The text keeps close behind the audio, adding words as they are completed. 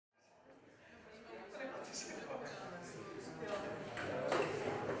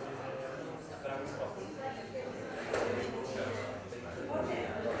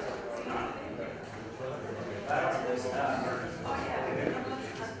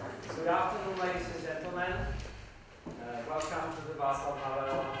afternoon, ladies and gentlemen. Welcome to the Václav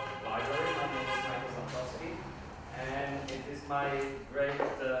Havel Library. My name is Michael, and it is my great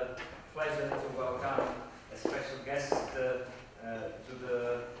pleasure to welcome a special guest to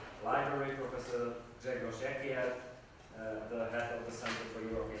the library, Professor Grzegorz Ekiert, the head of the Center for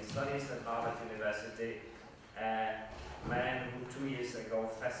European Studies at Harvard University, a man who 2 years ago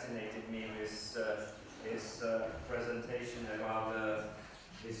fascinated me with his presentation about the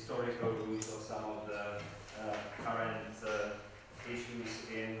historical roots of some of the current issues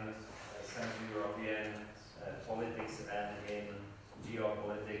in Central European politics and in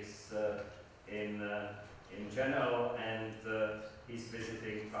geopolitics in general, and he's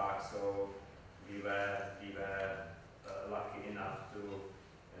visiting Prague, so we were lucky enough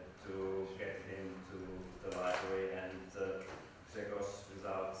to get him to the library. And Grzegorz,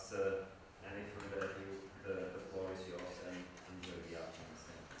 without any further ado, the floor is yours, and enjoy the afternoon.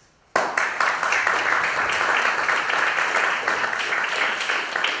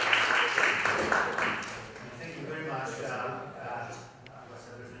 Thank you very much,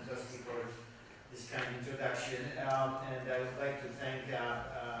 Professor Ekiert, for this kind of introduction. And I would like to thank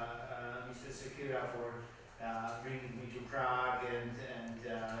Mr. Sekira for bringing me to Prague, and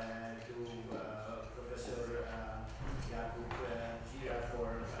to Professor Jakub Gira for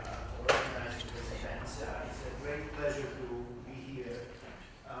organizing this event. It's a great pleasure to be here.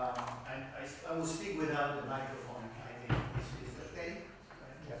 I will speak without the microphone, I think. Is that okay?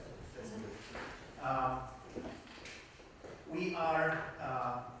 Yes, that's good. We are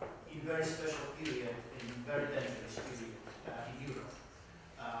in a very special period, in a very dangerous period in Europe.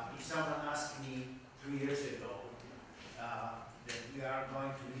 If someone asked me 2 years ago that we are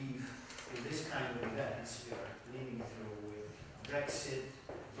going to live with this kind of events we are living through, with Brexit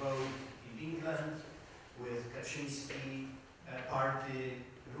vote in England, with Kaczynski party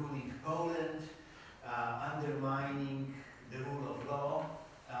ruling Poland, undermining the rule of law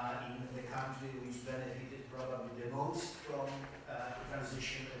in the country which benefited probably the most from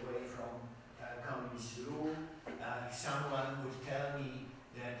transition away from communist rule. If someone would tell me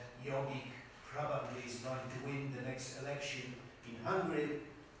that Jobbik probably is going to win the next election in Hungary,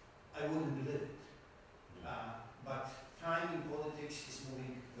 I wouldn't believe it. But time in politics is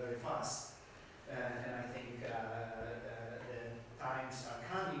moving very fast, and I think the times are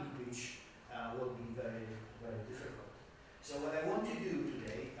coming which will be very, very difficult. So what I want to do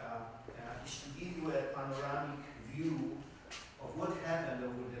today is to give you a panoramic view of what happened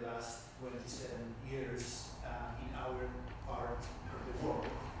over the last 27 years in our part of the world.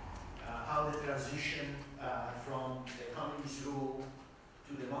 How the transition from the communist rule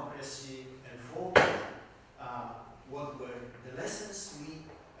to democracy and forward, what were the lessons we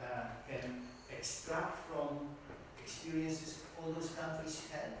can extract from experiences all those countries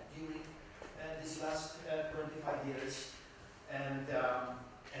had during this last 25 years, and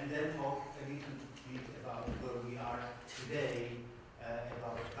then talk a little bit about where we are today,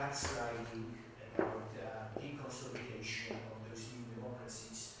 about backsliding, about deconsolidation of those new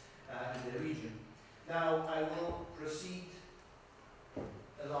democracies in the region. Now, I will proceed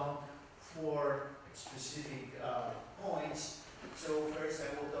along 4 specific points. So first, I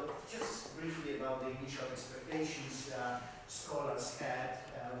will talk just briefly about the initial expectations scholars had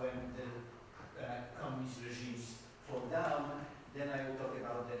when the communist regimes fall down. Then I will talk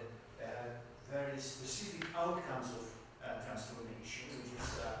about the very specific outcomes of transformation,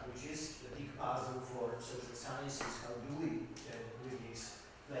 which is the big puzzle for social sciences. How do we really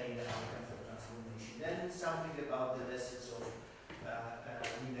explain the outcomes of transformation? Then something about the lessons of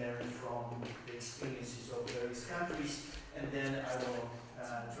we learn from the experiences of various countries, and then I will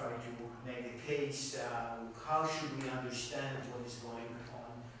try to make a case. How should we understand what is going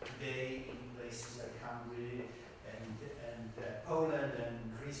on today in places like Hungary and Poland, and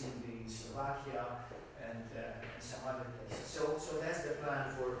increasingly Slovakia and some other places. So that's the plan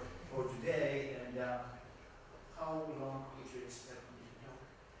for today. And how long would you expect me to talk?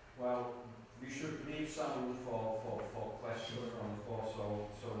 Well, we should leave some room for questions from the floor,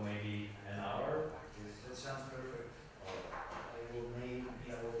 so maybe an hour. That sounds perfect. I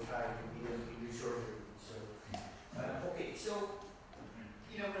will try to be a little shorter. So, okay, so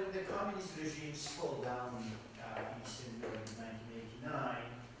when the communist regimes fall down in Eastern Europe in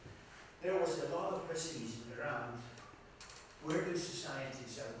 1989, there was a lot of pessimism around where the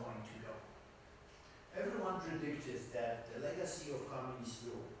societies are going to go. Everyone predicted that the legacy of communist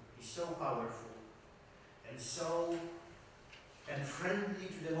rule is so powerful and friendly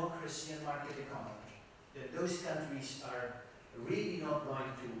to democracy and market economy that those countries are really not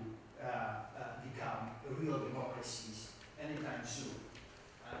going to become real democracies anytime soon.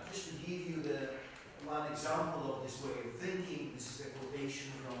 just to give you the one example of this way of thinking, this is a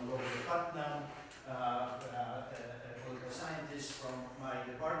quotation from Robert Putnam, a political scientist from my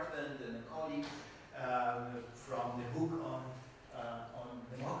department and a colleague, from the book on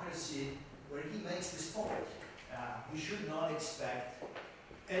democracy, where he makes this point. We should not expect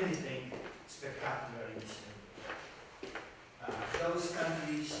anything spectacular in this area. Those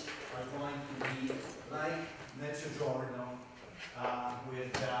countries are going to be like Mezzogiorno,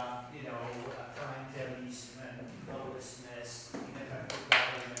 with clientelism and lawlessness, ineffective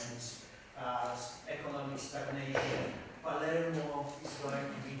governments, economic stagnation. Palermo is going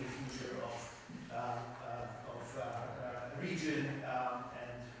to be the future of region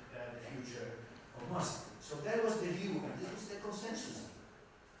and the future of Moscow. So that was the view, and this was the consensus.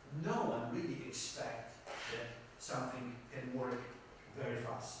 No one really expects that something can work very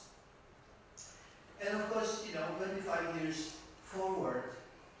fast. And of course, 25 years forward,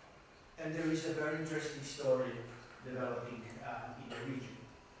 and there is a very interesting story developing in the region.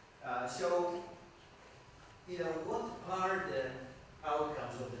 What are the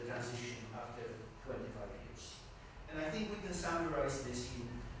outcomes of the transition after 25 years? And I think we can summarize this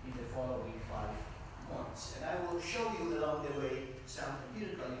in the following 5 points. And I will show you along the way some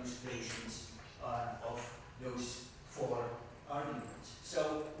empirical illustrations of those 4 arguments.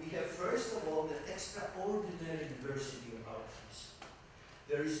 So we have first of all the extraordinary diversity of outcomes.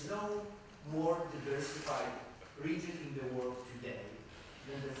 There is no more diversified region in the world today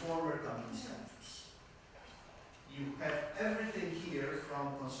than the former communist countries. You have everything here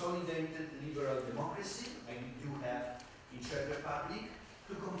from consolidated liberal democracy, like you do have in Czech Republic,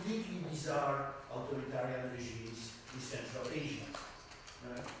 to completely bizarre authoritarian regimes in Central Asia.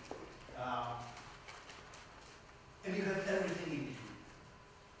 And you have everything in between.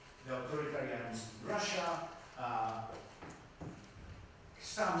 The authoritarianism in Russia,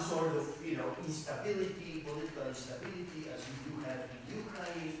 some sort of instability, political instability, as you do have in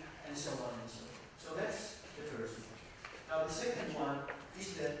Ukraine, and so on and so on. So that's the first one. Now the second one is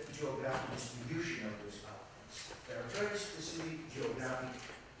the geographic distribution of those outcomes. There are very specific geographic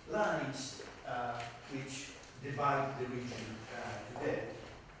lines which divide the region today.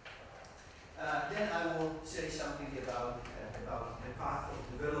 Then I will say something about the path of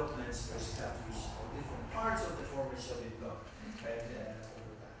developments versus countries of different parts of the former Soviet bloc over time.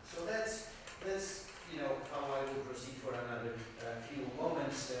 So that's how I will proceed for another few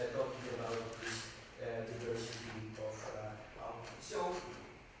moments talking about this diversity of outcomes. So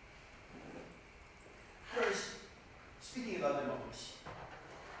first, speaking about democracy,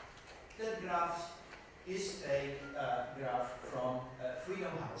 that graph is a graph from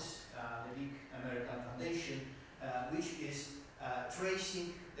Freedom House, the big American foundation, which is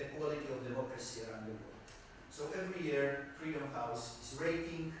tracing the quality of democracy around the world. So every year, Freedom House is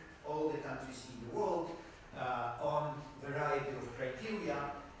rating all the countries in the world on a variety of criteria,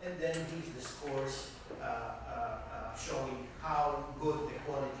 and then gives the scores showing how good the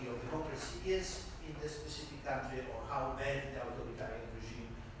quality of democracy is in the specific country, or how bad the authoritarian regime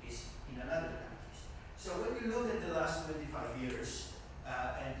is in another country. So when you look at the last 25 years,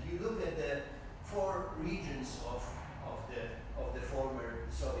 and you look at the 4 regions of the former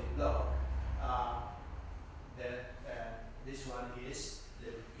Soviet bloc, this one is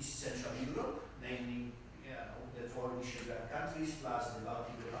the East Central Europe, namely the 4 Visegrad countries plus the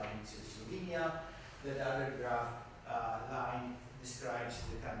Baltic republics and Slovenia. That other graph line describes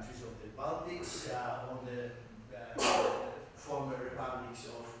the countries of the Baltics, on the former republics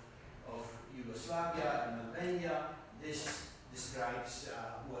of Yugoslavia and Albania. This describes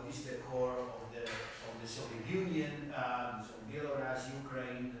what is the core of the Soviet Union, so Belarus,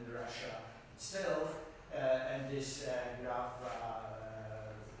 Ukraine, and Russia itself. And this graph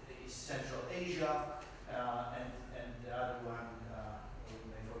is Central Asia, and the other one, we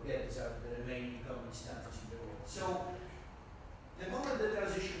may forget, is the remaining communist countries in the world. So the moment the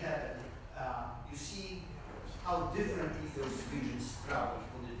transition happened, you see how differently those regions traveled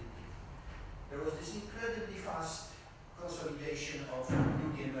politically. There was this incredibly fast consolidation of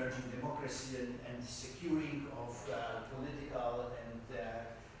newly emerging democracy and securing of political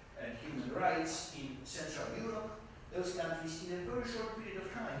and human rights in Central Europe. Those countries, in a very short period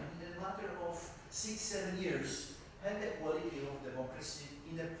of time, in a matter of 6-7 years, had the quality of democracy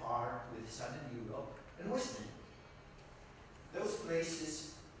in a par with Southern Europe and Western Europe. Those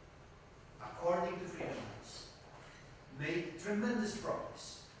places, according to Freedom House, made tremendous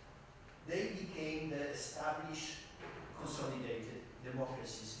progress. They became the established, consolidated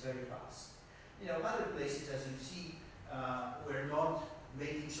democracies very fast. Other places, as you see, were not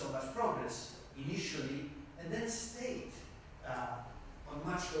making so much progress initially, and then stayed on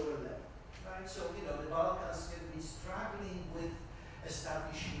much much lower level, right? So, you know, the Balkans have been struggling with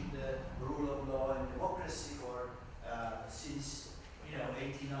establishing the rule of law and democracy for since, you know,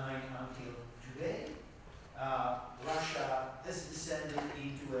 89 until today. Russia has descended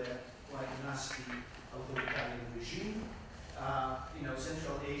into a quite nasty authoritarian regime. You know,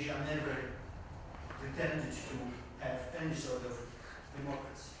 Central Asia never pretended to have any sort of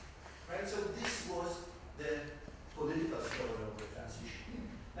democracy, right? So this was the political story of the transition.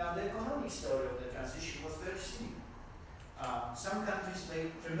 Now, the economic story of the transition was very similar. Some countries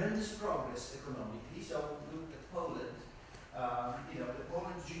made tremendous progress economically. So look at Poland. You know, the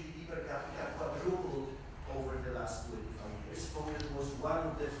Poland's GDP per capita quadrupled over the last 25 years. Poland was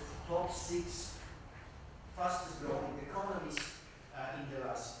one of the top 6 fastest growing economies in the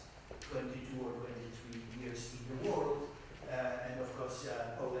last 22 or 23 years in the world. And of course,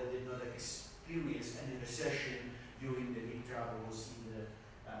 Poland did not experience any recession during the big troubles in the,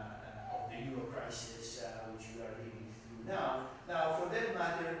 of the euro crisis, which we are living through now. Now, for that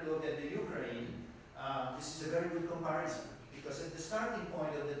matter, look at the Ukraine. This is a very good comparison, because at the starting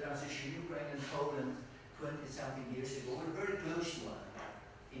point of the transition, Ukraine and Poland 20-something years ago were very close to one another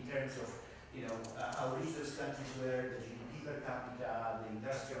in terms of, you know, how rich those countries were, the GDP per capita, the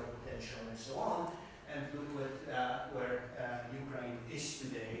industrial potential, and so on. And look at where Ukraine is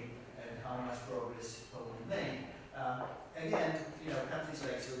today and how much progress Poland made. Again, you know, countries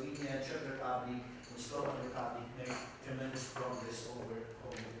like Slovenia, Czech Republic, and Slovakian Republic made tremendous progress over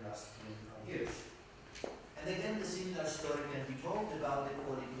the last 25 years. And again, the similar story can be told about the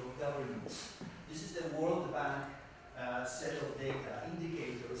quality of governance. This is the World Bank set of data,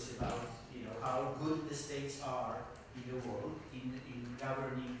 indicators about, you know, how good the states are in the world in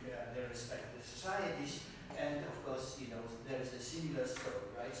governing their respective societies. And of course, you know, there is a similar story,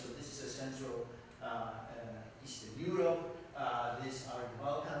 right? So this is a Central Eastern Europe. These are the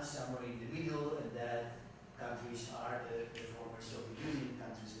Balkans, somewhere in the middle, and that countries are the former Soviet Union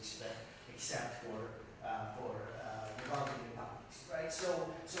countries, except for the Balkan republics, right?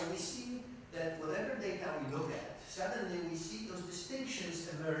 So we see that whatever data we look at, suddenly we see those distinctions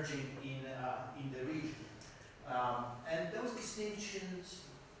emerging in the region. And those distinctions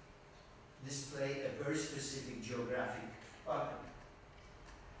display a very specific geographic pattern.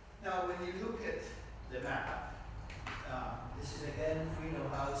 Now, when you look at the map, this is again Freedom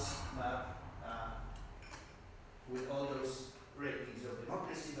House map with all those ratings of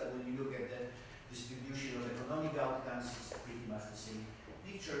democracy, but when you look at the distribution of economic outcomes, it's pretty much the same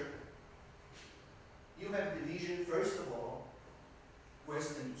picture. You have division, first of all,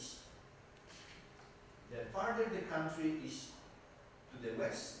 west and east. The farther the country is to the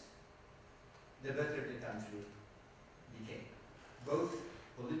west, the better the country became, both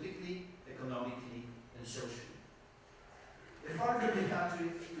politically, economically, and socially. The farther the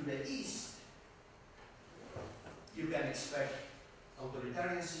country to the east, you can expect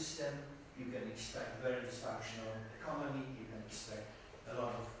authoritarian system, you can expect very dysfunctional economy, you can expect a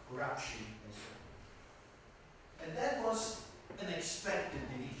lot of corruption, and so on. And that was an expected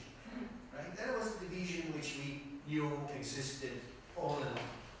division, right? That was a division which we knew existed all along.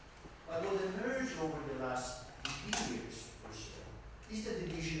 But what emerged over the last 15 years or so is the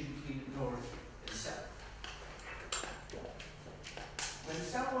division between North and South. When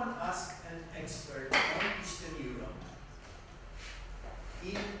someone asked an expert on Eastern Europe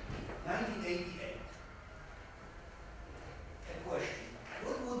in 1988 a question,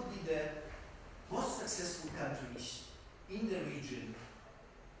 what would be the most successful countries in the region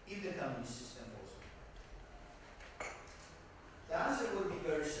if the communist system was on? The answer would be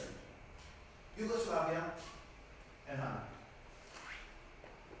very simple. Yugoslavia and Hungary.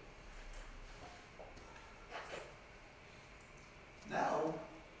 Now,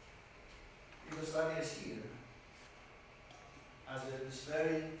 Yugoslavia is here as this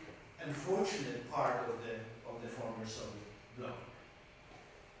very unfortunate part of the former Soviet bloc.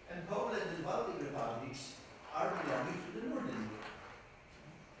 And Poland and Baltic republics are belonging to the Northern Europe.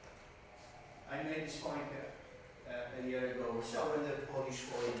 I made this point a year ago or so when the former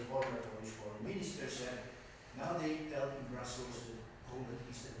Polish foreign minister said, now they tell in Brussels that Poland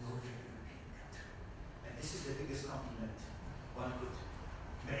is a Northern European country. And this is the biggest compliment one could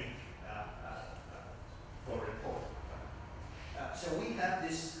make for a Pole. So we have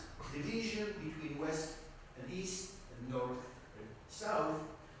this division between west and east and north and south,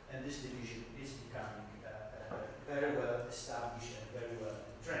 and this division is becoming very well established and very well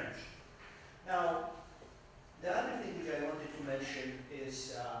entrenched. Now, the other thing which I wanted to mention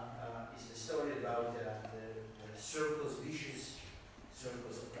is the story about the circles, vicious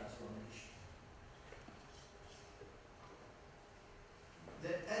circles of transformation.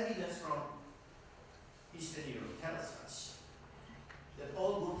 the evidence from Eastern Europe tells us that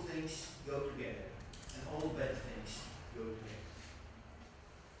all good things go together and all bad things go together.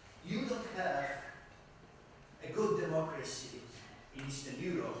 You don't have a good democracy in Eastern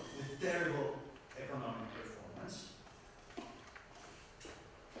Europe with terrible economic performance.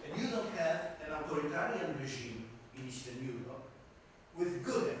 And you don't have an authoritarian regime in Eastern Europe with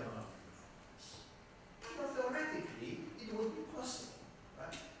good economic performance. But theoretically, it would be possible,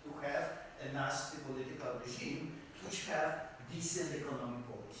 right, to have a nasty political regime which have decent economic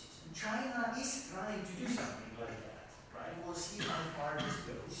policies. And China is trying to do something like that, right? We'll see how far this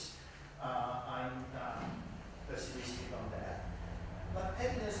goes. I'm pessimistic on that. But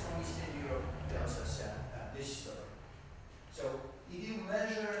evidence from Eastern Europe tells us this story. So if you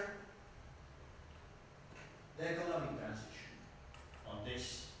measure the economic transition on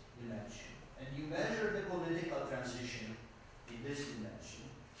this dimension, and you measure the political transition in this dimension,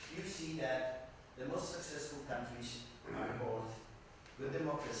 you see that the most successful countries are both good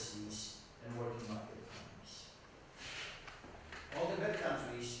democracies and working market economies. All the bad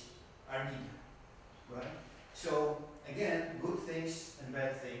countries are neither, right? So again, good things and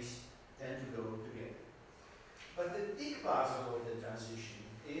bad things tend to go together. But the big puzzle of the transition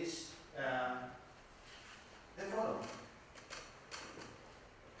is the following.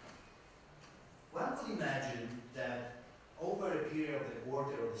 One could imagine that over a period of a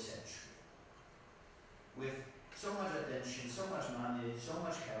quarter of a century, with so much attention, so much money, so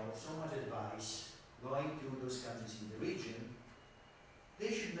much help, so much advice going to those countries in the region,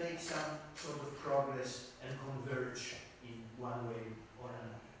 they should make some sort of progress and converge in one way or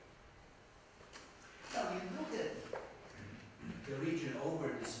another. Now, you look at the region over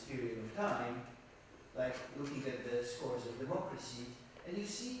this period of time, like looking at the scores of democracy, and you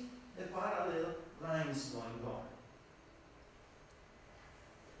see the parallel lines going on.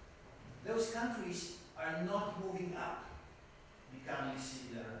 Those countries are not moving up, becoming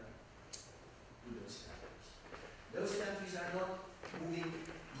similar to those countries. Those countries are not moving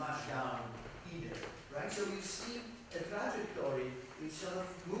much down either, right? So you see a trajectory which sort of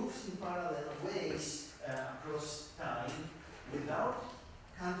moves in parallel ways across time without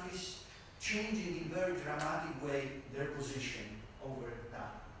countries changing in very dramatic way their position over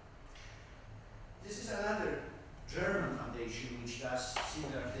time. This is another German foundation which does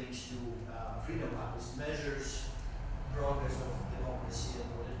similar things to Freedom House, measures progress of democracy and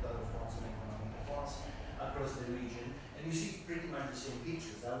political reforms and economic reforms across the region. And you see pretty much the same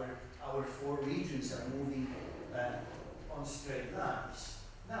pictures. Our four regions are moving on straight lines.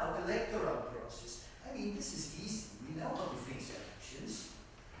 Now, electoral process. I mean, this is easy. We know how to fix elections.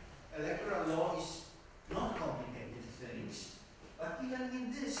 Electoral law is not complicated things, but even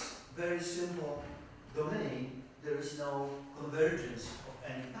in this very simple domain, there is no convergence of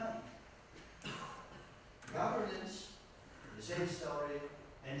any kind. Governance, the same story.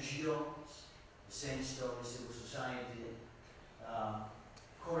 NGOs, the same story. Civil society,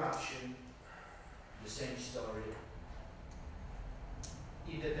 corruption, the same story.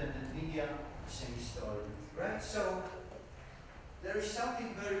 Independent media, the same story, right? So there is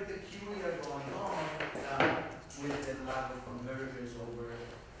something very peculiar going on with the lack of convergence over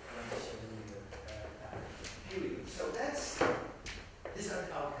 27-year time period. So these are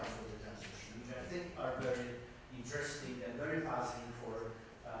the outcomes of the transition, which I think are very interesting and very puzzling for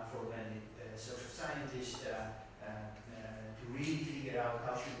many social scientists to really figure out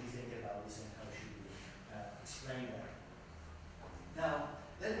how should we think about this and how should we explain that. Now,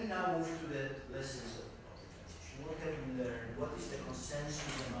 let me now move to the lessons of the transition. What have we learned? What is the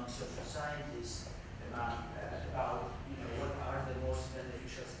consensus among social scientists about what are the most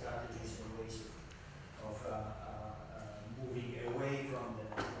beneficial strategies and ways of moving away from the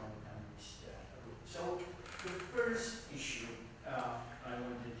communist route? So, the first issue I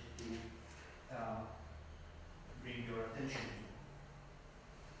wanted to bring your attention to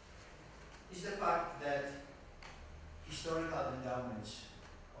is the fact that historical endowments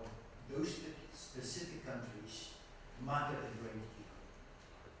of those specific countries matter a great deal.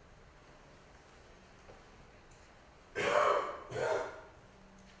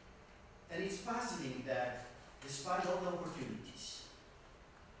 And it's puzzling that despite all the opportunities,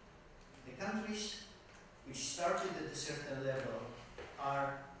 the countries which started at a certain level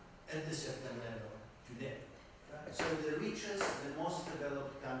are at a certain level today. Right? So the richest, the most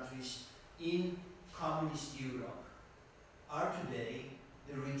developed countries in communist Europe are today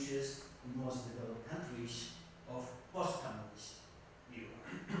the richest and most developed countries of post-communist Europe.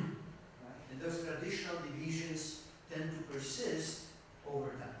 Right? And those traditional divisions tend to persist over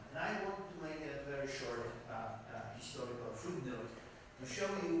time. And I want to make a very short historical footnote to show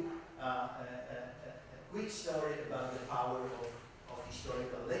you a quick story about the power of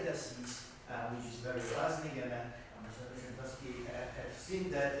historical legacies, which is very puzzling, and I've seen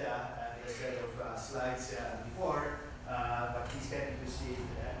that set of slides before, but he's happy to see it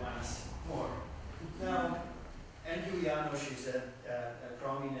once more. Now, Andrew Janos is a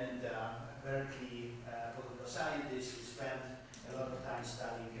prominent Berkeley political scientist who spent a lot of time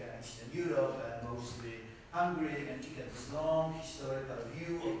studying Eastern Europe, mostly Hungary, and he had this long historical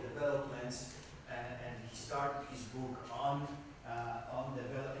view of developments, and he started his book on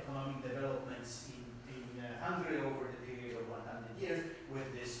economic developments in Hungary over the period of 100 years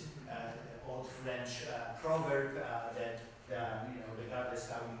with this old French proverb that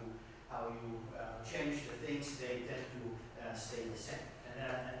regardless how you change the things, they tend to stay the same.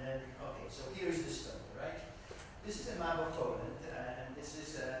 And then, okay, so here's the story, right? This is a map of Poland, and this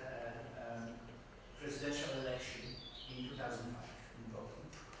is a presidential election in 2005 in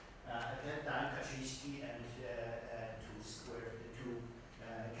Poland. At that time, Kaczynski and Tusk were the two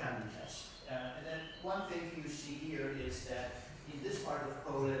candidates. And then one thing you see here is that in this part of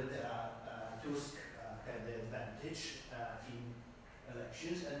Poland, Tusk had the advantage in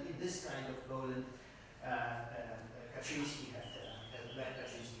elections, and in this kind of Poland, Kaczynski had the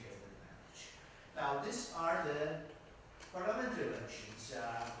advantage. Now, these are the parliamentary elections,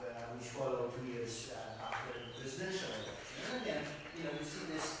 which follow 2 years after the presidential election. And again, you see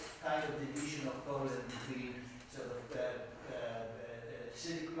this kind of division of Poland between sort of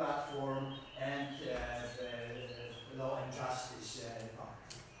civic platform and law and justice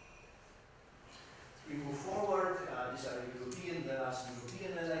party. We move forward. These are the last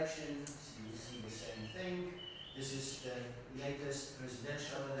European elections. You see the same thing. This is the latest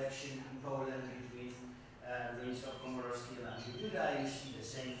presidential election in Poland between Bronisław Komorowski and Andrzej Duda. You see the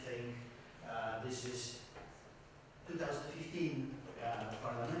same thing. This is 2015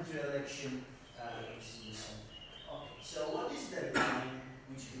 parliamentary election. You see the same thing. Okay, so what is the line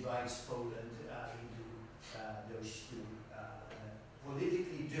which divides Poland into those two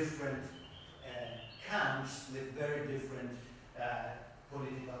politically different camps with very different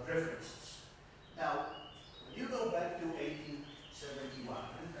political preferences? Now, when you go back to 1871,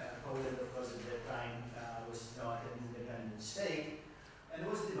 Poland, of course, at that time was not an independent state, and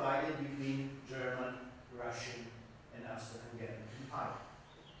was divided between German, Russian, and Austro-Hungarian Empire.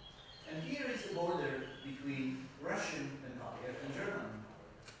 And here is the border between Russian Empire and German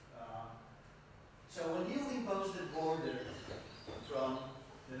Empire. So when you impose the border from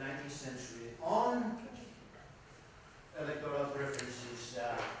the 19th century on electoral preferences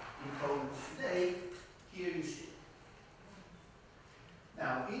in Poland today, here you see it.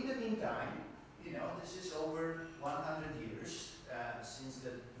 Now, in the meantime, this is over 100 years since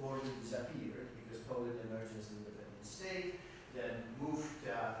the border disappeared, because Poland emerged as an independent state, then moved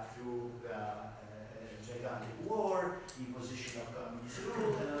through gigantic war, imposition of communist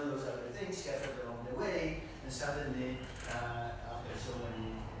rule, and all those other things scattered along the way, and suddenly, after so many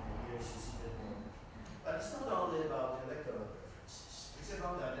years, you see that border. But it's not only about electoral preferences, it's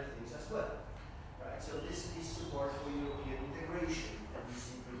about other things as well. Right? So this is support for European integration, and we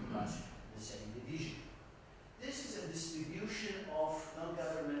see pretty much the same division. This is a distribution of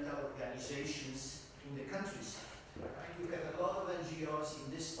non-governmental organizations in the countryside. Right? You have a lot of NGOs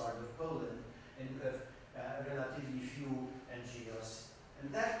in this part of Poland, and you have relatively few NGOs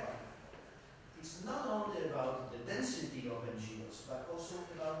in that part of Poland. It's not only about the density of NGOs, but also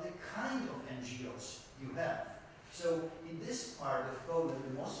about the kind of NGOs you have. So in this part of Poland,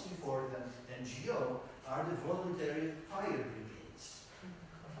 the most important NGO are the voluntary fire brigades.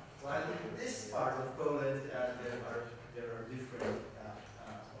 While in this part of Poland, there are different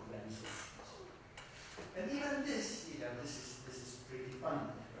organizations. And even this, this is pretty funny.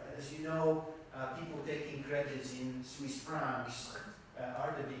 Right? As you know, people taking credits in Swiss francs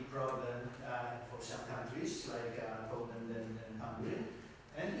are the big problem for some countries like Poland and Hungary.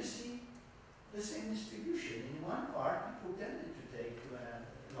 And you see the same distribution. In one part, people tended to take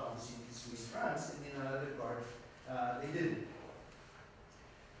loans in Swiss francs, and in another part, they didn't.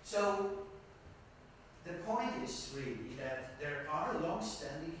 So the point is really that there are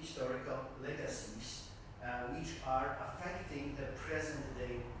long-standing historical legacies which are affecting the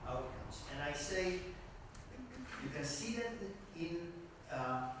present-day outcomes. And I say, you can see that in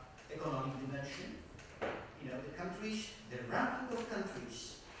economic dimension. The countries, the ranking of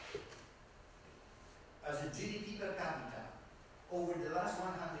countries as a GDP per capita over the last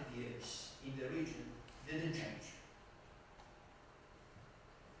 100 years in the region didn't change.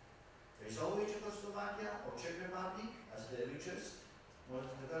 There is always Czechoslovakia or Czech Republic as the richest, most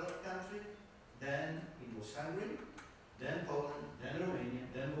developed country, then it was Hungary, then Poland, then Romania.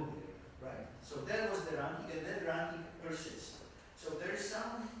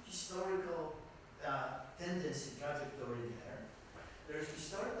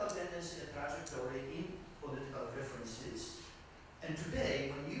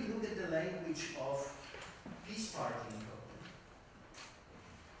 today, when you look at the language of peace party in Poland,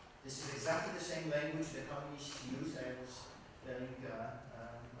 this is exactly the same language the communists used, I was telling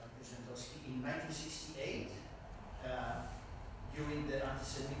President in 1968, during the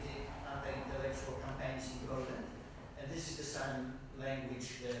anti-Semitic, anti-intellectual campaigns in Poland. And this is the same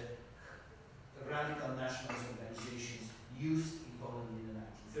language that the radical nationalist organizations used in Poland in the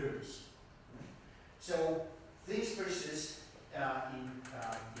 1930s. So things persist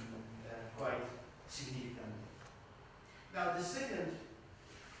quite significantly. Now the second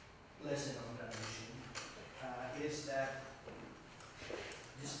lesson of transition is that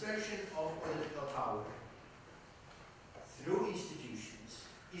dispersion of political power through institutions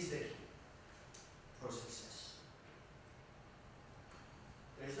is the key for success.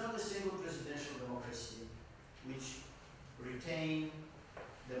 There is not a single presidential democracy which retains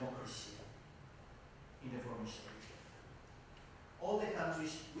democracy in the former state. All the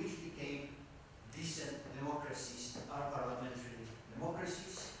countries which became decent democracies are parliamentary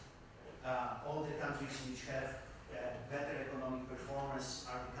democracies. All the countries which have better economic performance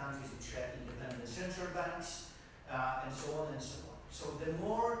are the countries which have independent central banks, and so on and so on. So the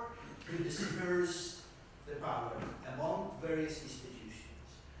more you disperse the power among various institutions,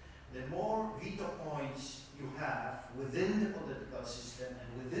 the more veto points you have within the political system and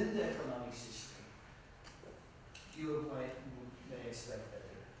within the economic system, you may expect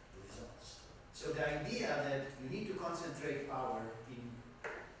better results. So the idea that you need to concentrate power in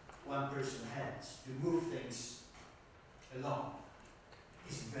one person's hands to move things along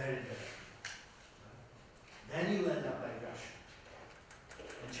is very, very then you end up like Russia.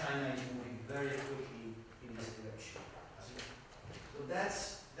 And China is moving very quickly in this direction. So that's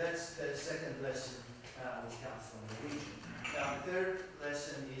the second lesson which comes from the region. Now the third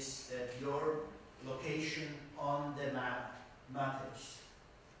lesson is that your location on the map matters.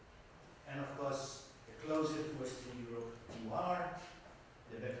 And of course, the closer to Western Europe you are,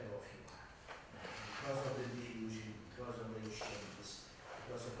 the better off you are. Because of the diffusion, because of the exchanges,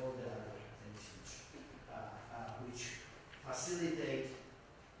 because of all the other things which facilitate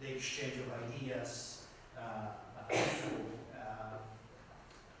the exchange of ideas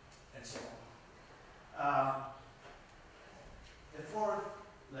and so on. The fourth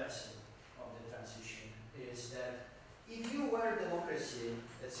lesson of the transition is that if you were democracy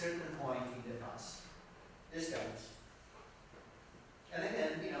at a certain point in the past, this comes. And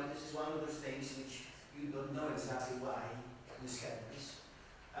again, this is one of those things which you don't know exactly why this happens.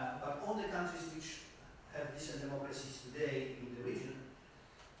 But all the countries which have decent democracies today in the region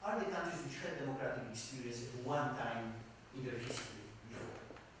are the countries which had democratic experience at one time in their history before.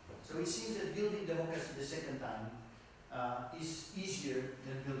 So it seems that building democracy the second time is easier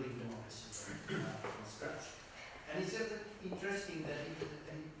than building democracy from scratch. And it's interesting that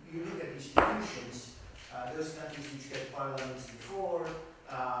you look at institutions, those countries which had parliaments before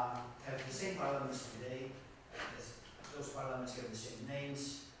have the same parliaments today. Those parliaments have the same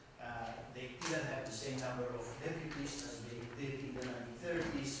names. They even have the same number of deputies as they did in the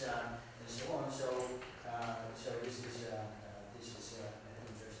 1930s, and so on. So this is an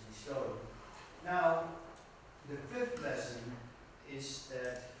interesting story. Now, the fifth lesson is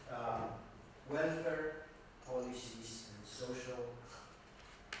that welfare policies and social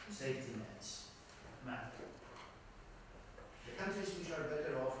safety nets matter. The countries which are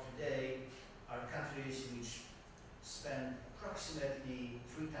better off today are countries which spend approximately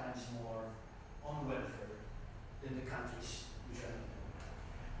 3 times more on welfare than the countries which are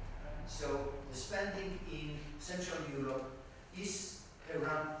not. So the spending in Central Europe is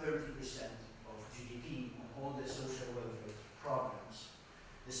around 30% of GDP on all the social welfare programs.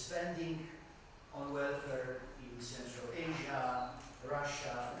 The spending on welfare in Central Asia,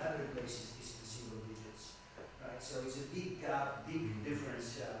 Russia, and other places is in single digits. Right? So it's a big gap, big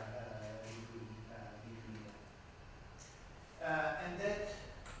difference between them. And that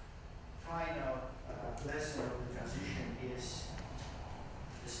final lesson of the transition is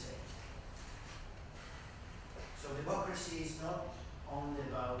the state. So democracy is not only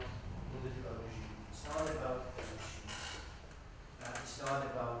about political regime. It's not about elections. It's not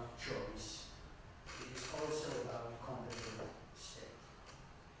about choice. It is also about competent state.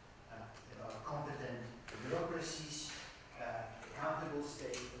 About competent bureaucracies, accountable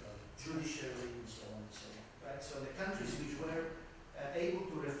state, about judiciary, and so on and so on. Right? So the countries which were able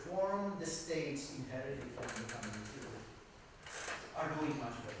to reform the states inherited from the common period are doing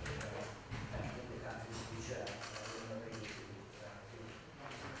much better than the countries which were not able to do it.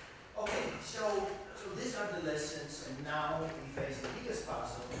 Okay, so these are the lessons, and now we face the biggest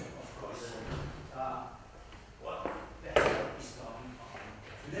puzzle, of course.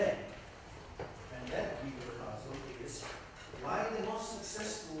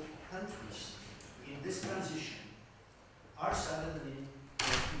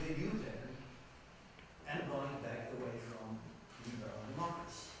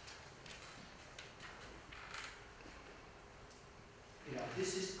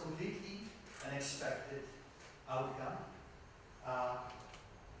 this is completely unexpected outcome. I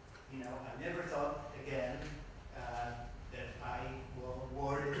never thought again that I will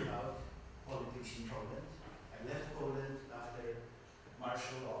worry about politics in Poland. I left Poland after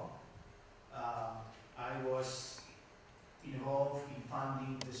martial law. I was involved in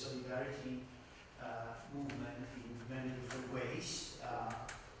funding the solidarity movement in many different ways.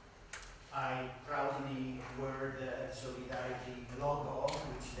 I proudly wore the solidarity logo,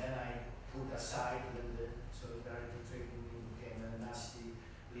 which then I put aside when the solidarity trade union became a nasty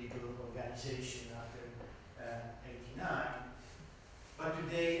legal organization after '89. But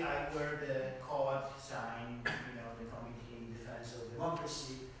today I wear the COD sign, the Committee in Defense of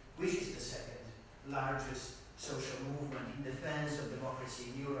Democracy, which is the second largest social movement in defense of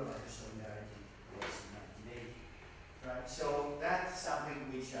democracy in Europe after solidarity was in 1980. Right? So that's something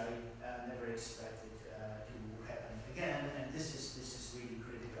which I never expected to happen again, and this is really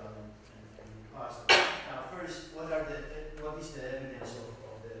critical and positive. Now, first, what is the evidence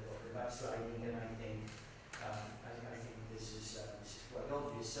of the backsliding? And I think this is quite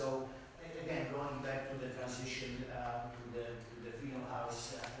obvious. So again, going back to the transition to the Freedom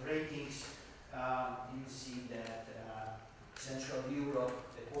House ratings, you see that Central Europe,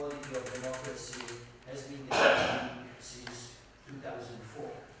 the quality of democracy has been declining since 2004.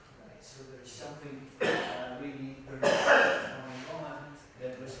 Right? So there is something really going on,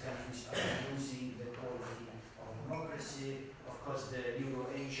 that those countries are losing the quality of democracy. Of course, the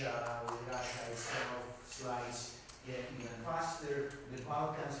Euro-Asia with Russia itself slides even faster. The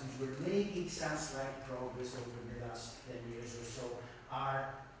Balkans, which were making some slight progress over the last 10 years or so,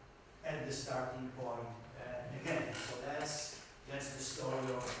 are at the starting point again. So that's the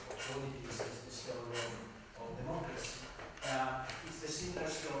story of politics, it's the story of democracy. It's the similar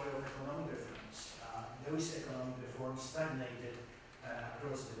story of economic reforms. Those economic reforms stagnated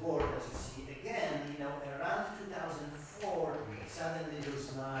across the board, as you see. Again, around 2004, suddenly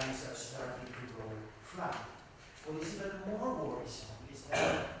those lines are starting to go flat. What is even more worrisome is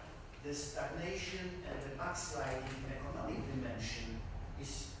that the stagnation and the backsliding in economic dimension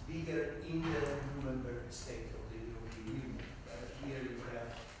is bigger in the new member state of the European Union. Here you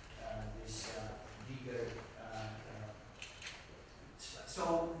have this bigger.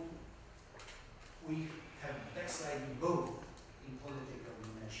 So we have backsliding both in political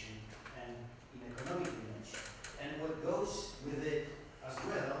dimension and in economic dimension. And what goes with it as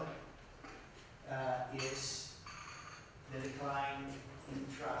well is the decline in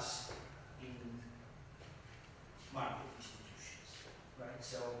trust in market institutions. Right?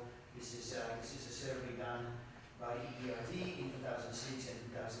 So this is a survey done by EBRD in 2006 and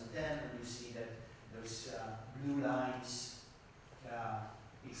 2010, and you see that those blue lines,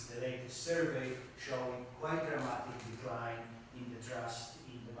 it's the latest survey showing quite dramatic decline in the trust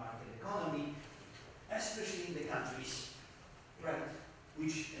in the market economy, especially in the countries, right,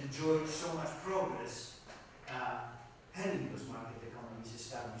 which enjoyed so much progress having those market economies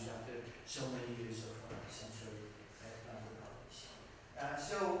established after so many years of central economics.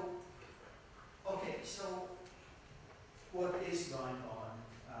 So what is going on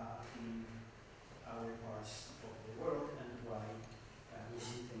in our parts of the world, and why we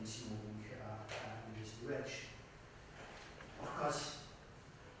see things moving in this direction? Of course,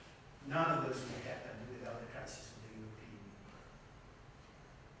 none of those would happen without the crisis of the European Union.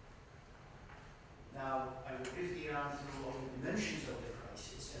 Now, I will briefly run through all the dimensions of the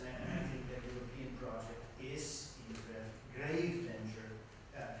crisis, and I think the European project is in grave danger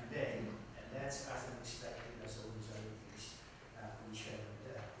today, and that's as unexpected as all these other things which happened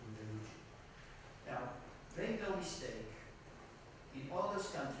in the region. Now, make no mistake, in all those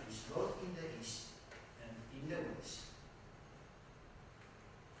countries, both in the East and in the West,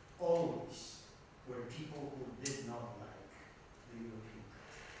 always were people who did not like the European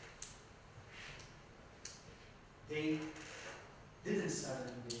project. They didn't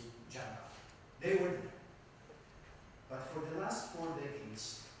suddenly jump up. They were there. But for the last 4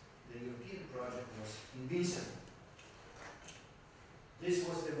 decades, the European project was invincible. This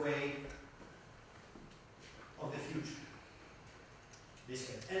was the way of the future. This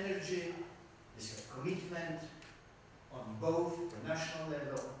had energy, this had commitment on both the national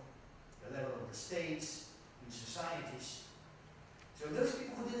level, the level of the states, and societies. So those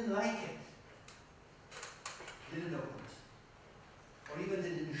people who didn't like it didn't know it, or even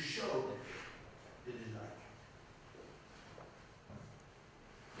didn't show that they didn't like it.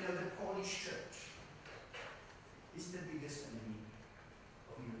 The Polish church is the biggest enemy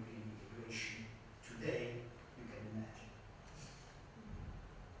of European integration today, you can imagine.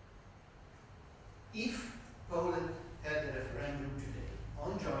 If Poland had a referendum today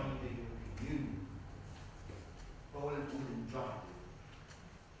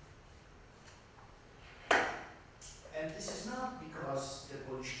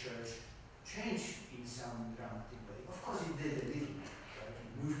changed in some dramatic way. Of course, it did a little bit, right?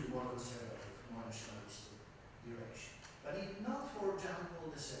 It moved to more conservative, more nationalistic direction. But it not for John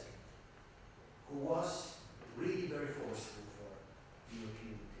Paul II, who was really very forceful for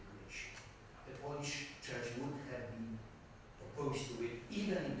European integration. The Polish church would have been opposed to it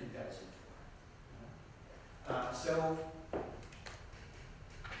even in 2004. So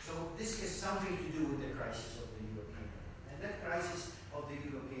this has something to do with the crisis of the European Union. And that crisis of the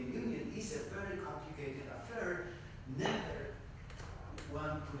European Union is a very complicated affair. Never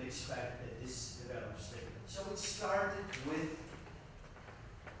one could expect that this develops later. So it started with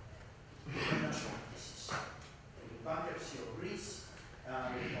the financial crisis, the bankruptcy of Greece,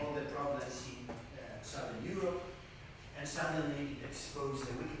 with all the problems in Southern Europe, and suddenly it exposed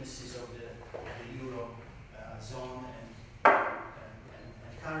the weaknesses of the euro zone and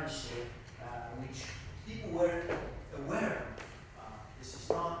currency, which people were aware of. This is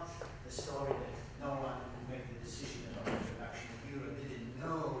not the story that no one who made the decision about the introduction of euro didn't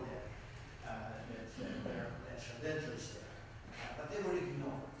know that there are potential dangers there. But they were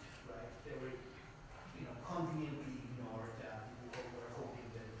ignored, right? They were, conveniently ignored. People were hoping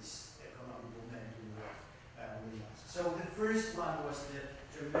that this economic momentum will last. So the first one was the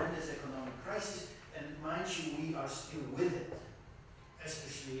tremendous economic crisis, and mind you, we are still with it,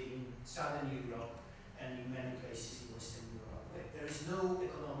 especially in Southern Europe and in many places in Western Europe. There is no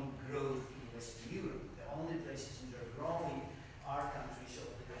economic growth in Western Europe. The only places which are growing are countries of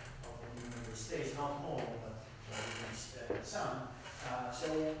the new member states, not all, but at least some.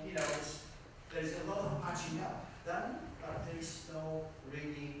 There's a lot of patching up done, but there is no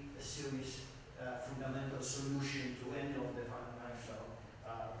really a serious fundamental solution to any of the financial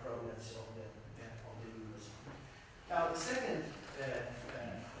problems of the Eurozone. Now, the second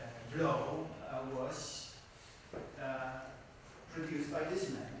blow was produced by this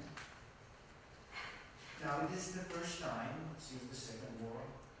man. Now, it is the first time since the Second War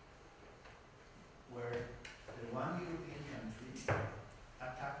where the one European country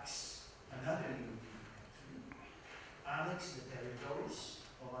attacks another European country, annexes the territories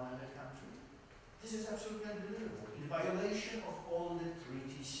of another country. This is absolutely unbelievable, in violation of all the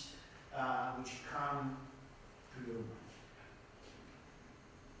treaties which come to your mind.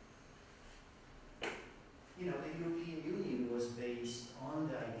 The European Union was based on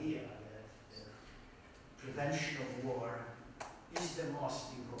the idea that the prevention of war is the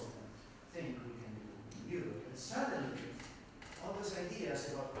most important thing we can do in Europe. And suddenly, all those ideas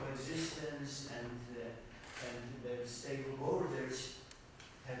about coexistence and the stable borders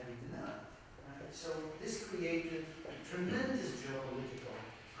have been denied. Right? So this created a tremendous geopolitical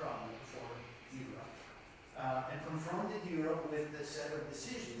problem for Europe and confronted Europe with a set of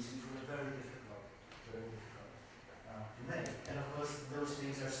decisions which were very difficult to make. And of course, those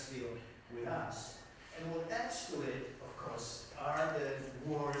things are still with us. And what adds to it, of course, are the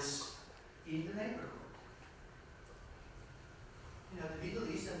wars in the neighborhood. The Middle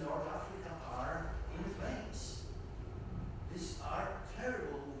East and North Africa are in flames. These are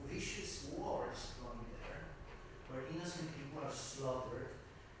terrible, vicious wars going there, where innocent people are slaughtered.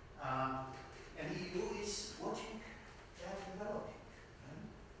 And the EU is watching that developing. Right?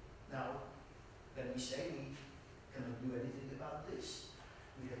 Now, let me say we cannot do anything about this.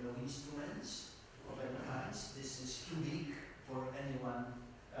 We have no instruments of any kinds. This is too big for anyone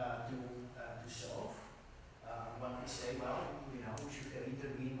to solve. One could say, well, we should have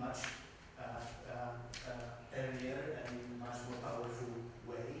intervened much earlier and in a much more powerful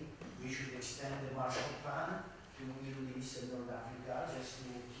way. We should extend the Marshall Plan to Middle East and North Africa just to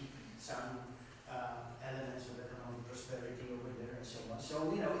keep some elements of economic prosperity over there and so on.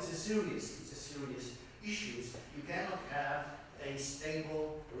 So it's a serious issue. You cannot have a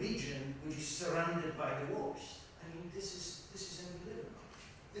stable region which is surrounded by the wars. I mean, this is unbelievable.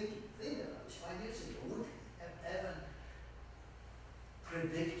 Think about this. 5 years ago, would have ever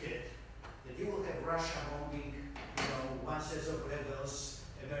predicted that you will have Russia bombing, one set of rebels,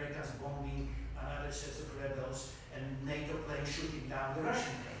 Americans bombing another set of rebels, and NATO plane shooting down the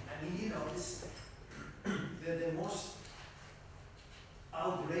Russian plane. I mean, this the most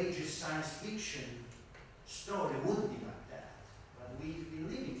outrageous science fiction story would be like that. But we've been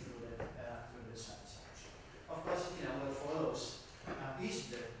living through the science fiction. Of course, what follows is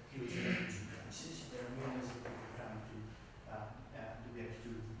the huge refugee crisis. There are millions of people trying to get to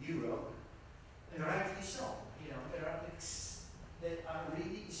Europe, and rightly so. They are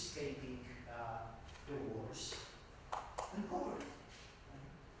really escaping the wars and poverty.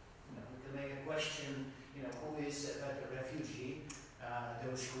 We can make a question, who is a better refugee?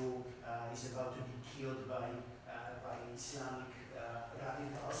 Those who is about to be killed by Islamic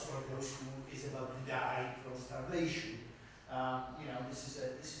radicals, or those who legislation, this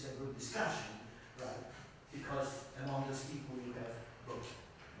is a good discussion, right? Because among those people you have both.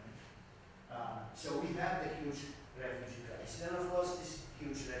 Right? So we have the huge refugee crisis, and of course this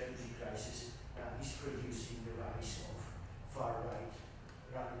huge refugee crisis is producing the rise of far-right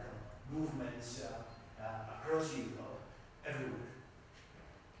radical movements across Europe, everywhere.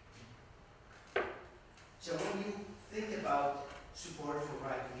 So when you think about support for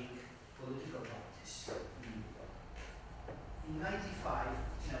right-wing political parties in 95,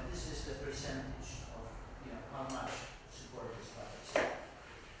 this is the percentage of how much support these parties have.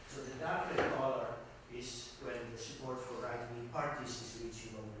 So the darker color is when the support for right-wing parties is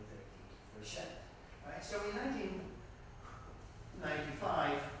reaching over 30%. Right? So in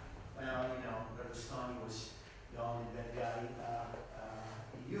 1995, Berlusconi was the only bad guy in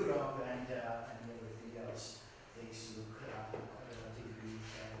Europe, and everything else things look relatively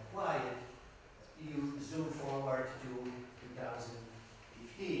quiet. You zoom forward to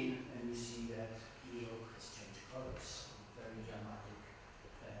 2015, and you see that Europe has changed colors in a very dramatic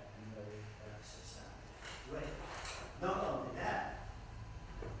and very substantive way. Not only that,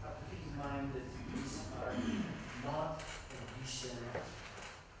 have to keep in mind that these are not a decent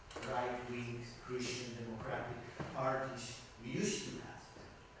right-wing Christian democratic parties we used to have.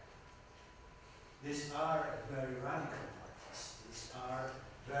 These are very radical parties. These are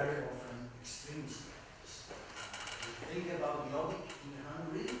very often extremist parties. Think about Jobbik in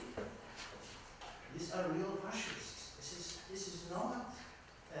Hungary. These are real fascists. This is not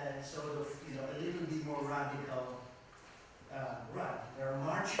sort of a little bit more radical. Right, they are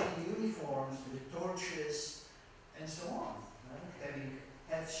marching in uniforms with torches and so on. Right? Having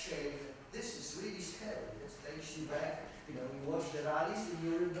heads shaved. This is really scary. This takes you back. We watched the rallies in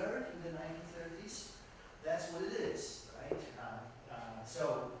Nuremberg in the 1930s. That's what it is, right?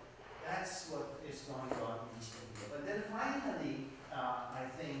 So that's what is going on in Eastern Europe. And then finally, I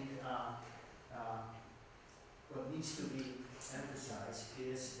think what needs to be emphasized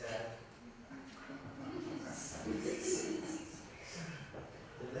is that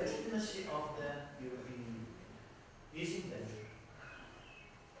the legitimacy of the European Union is in danger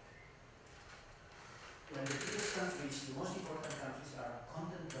when the biggest countries, the most important countries, are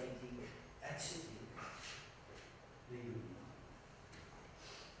contemplating exiting the Union.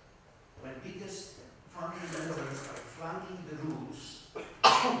 When biggest founding members are flanking the rules of the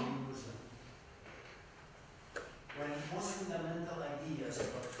Eurozone. When most fundamental ideas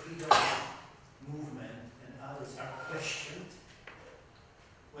about freedom of movement and others are questioned,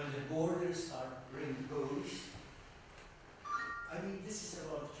 when the borders are reimposed, this is a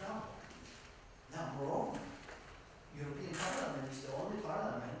lot of trouble. Now, moreover, European Parliament is the only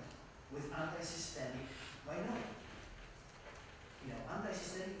parliament with anti-systemic minority.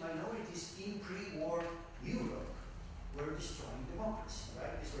 Anti-systemic minorities in pre-war Europe were destroying democracy,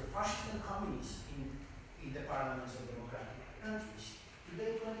 right? These were fascist and communists in the parliaments of democratic countries.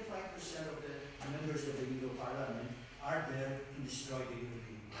 Today, 25% of the members of the EU Parliament are there to destroy the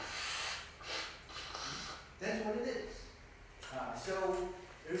European Union. That's what it is. So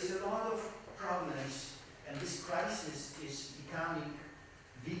there's a lot of problems, and this crisis is becoming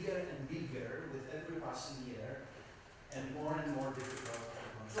bigger and bigger with every passing year, and more difficult to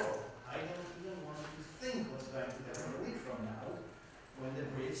control. I don't even want to think what's going to happen a week from now when the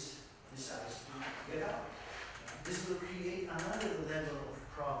Brits decide to get out. This will create another level of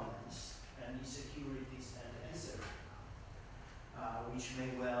problems and insecurities and uncertainty, which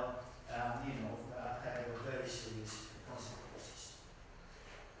may well, have a very serious consequences.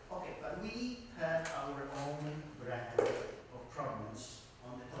 Okay, but we have our own bracket of problems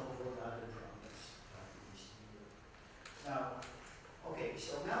on the top of all other problems. Now, okay,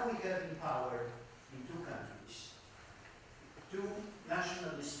 so now we have in power in two countries, two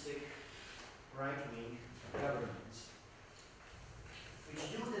nationalistic right-wing governments, which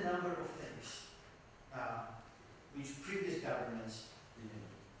do the number of things which previous governments didn't do.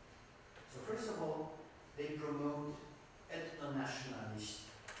 So first of all, they promote ethno-nationalist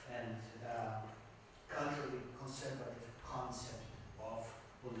and culturally conservative concept of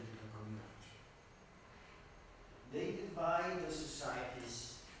political community. They divide the societies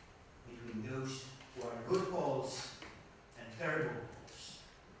between those who are good Poles and terrible Poles.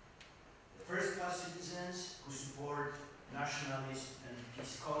 The first-class citizens who support nationalist and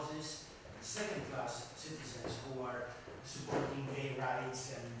peace causes, and the second-class citizens who are supporting gay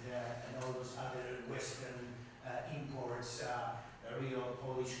rights and all those other Western imports. A real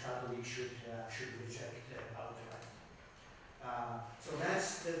Polish Catholic should reject outright. So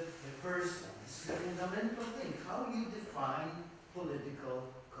that's the first one. This is a fundamental thing. How you define political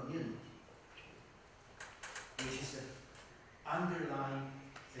community, which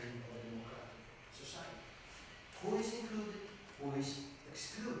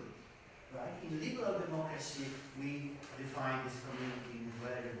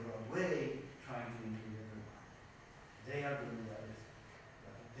very broad way, trying to include everyone. They are doing that.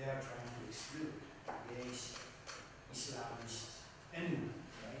 They are trying to exclude gays, Islamists, anyone,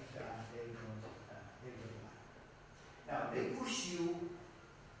 right? They don't allow. Now, they pursue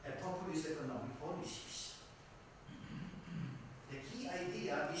a populist economic policies. The key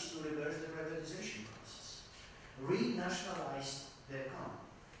idea is to reverse the privatization process, renationalize the economy.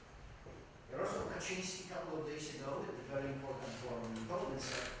 There also Kaczynski a couple of days ago at a very important forum in Poland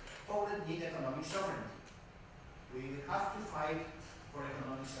said Poland needs economic sovereignty. We have to fight for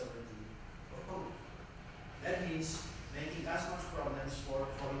economic sovereignty of Poland. That means making as much problems for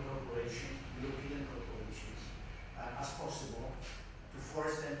foreign corporations, European corporations, as possible to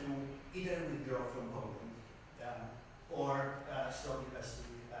force them to either withdraw from Poland or stop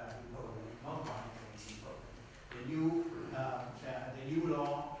investing in Poland, not buying things in Poland. The new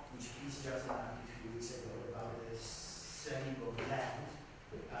law, which PiS just announced a few weeks ago about the selling of land,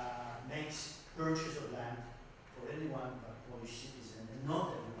 makes purchase of land for anyone but Polish citizen, and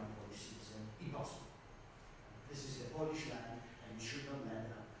not everyone Polish citizen, impossible. This is the Polish land, and it should not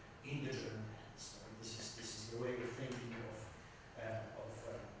land in the German hands. So this is the way of thinking of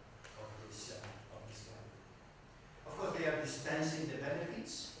this guy. Of course, they are dispensing the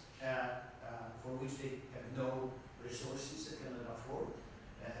benefits for which they have no resources they cannot afford.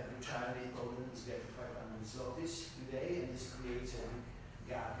 Every child in Poland is getting 500 zlotys today, and this creates a big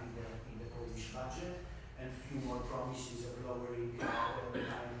gap in the Polish budget, and few more promises of lowering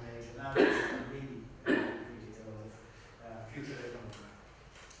retirement age and others, and really create a lot of future economy.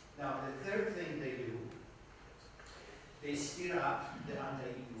 Now, the third thing they do, they stir up the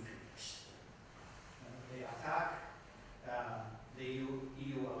anti-EU figures. They attack the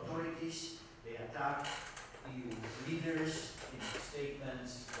EU authorities, they attack EU leaders in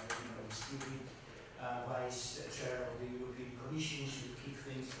statements, like stupid vice chair of the European Commission should keep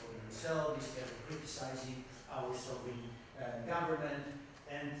things for themselves instead of criticizing our sovereign government.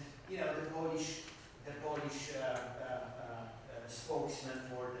 And the Polish spokesman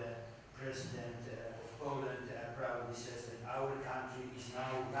for the president of Poland proudly says that our country is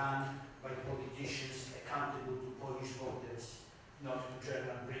now run by politicians accountable to Polish voters, not to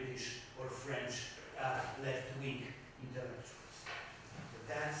German, British, or French left-wing intellectuals.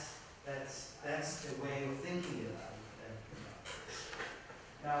 That's the way of thinking about it.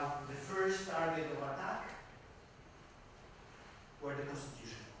 Now, the first target of attack were the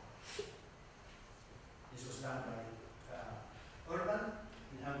constitutional courts. This was done by Orban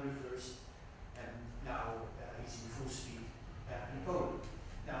in Hungary first, and now he's in full speed in Poland.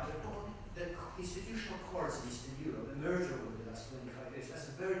 Now, the institutional courts in Eastern Europe emerged over the last 25 years as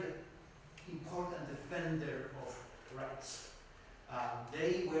a very important defender of rights.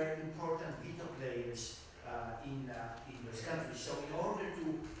 They were important veto players in those countries. So in order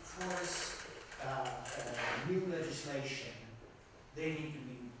to force new legislation, they need to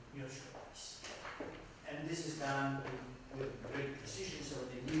be neutralized. And this is done with great precision. So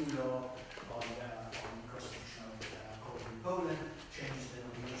the new law on constitutional court in Poland changes the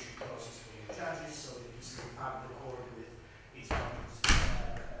nomination process for the judges, so that it's to pack the court with its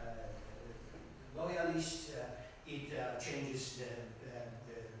loyalists. It changes the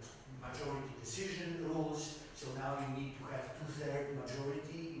majority decision rules. So now you need to have 2/3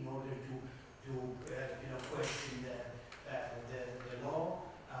 majority in order to question the law.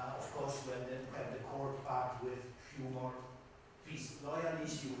 Of course, when you have the court packed with few more PiS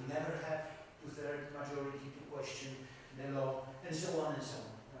loyalists, you will never have 2/3 majority to question the law, and so on and so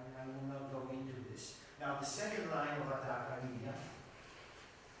on. I will not go into this. Now, the second line of attack are media.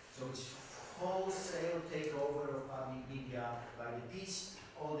 So it's wholesale takeover of public media by the PiS.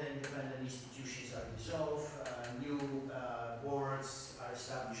 All the independent institutions are dissolved. New boards are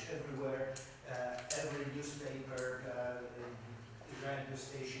established everywhere. Every newspaper, radio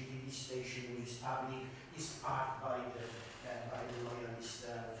station, TV station, which is public, is packed by the loyalists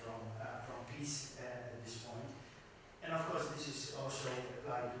from PiS at this point. And of course, this is also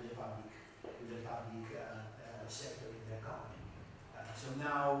applied to the public sector in the economy. So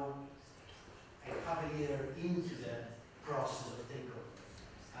now, a couple of years into the process of takeover,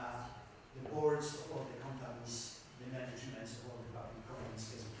 the boards of all the companies, the managements of all the public companies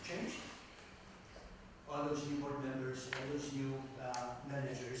has changed. All those new board members, all those new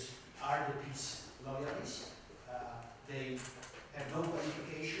managers are the PiS loyalists. They have no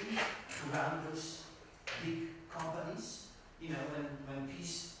qualification to run those big companies. When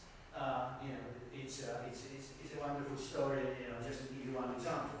PiS, it's a wonderful story. Just to give you one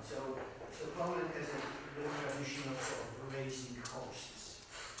example. So Poland has a long tradition of raising horses,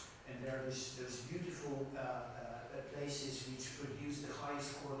 and there are those beautiful places which produce the highest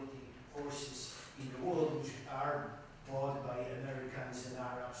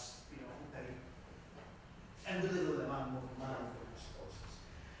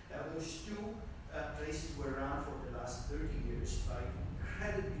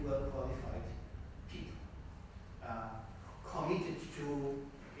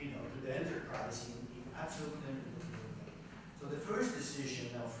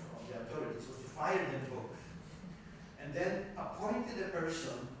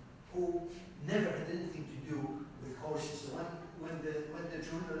who never had anything to do with horses. So when the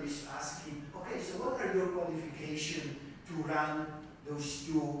journalist asked him, okay, so what are your qualifications to run those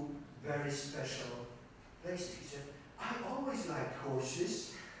two very special places? He said, I always liked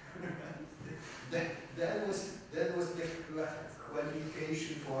horses. that was the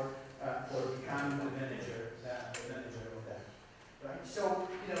qualification for becoming the manager of that. Right? So,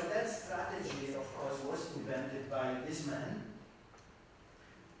 you know, that strategy, of course, was invented by this man,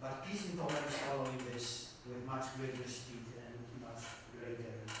 but peace in Poland is following this with much greater speed and much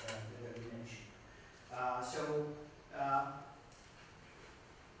greater determination.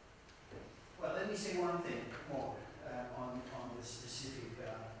 Well, let me say one thing more on the specific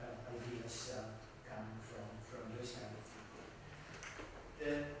ideas coming from this kind of thing.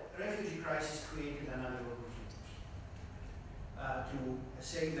 The refugee crisis created another opportunity to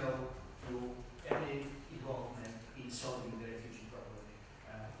say no to any involvement in solving the refugee problem in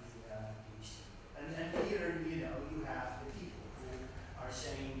East Europe. And here, you know, you have the people who are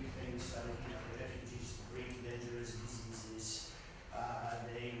saying things like, you know, the refugees bring dangerous diseases,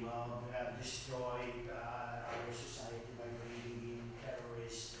 they will destroy our society by bringing in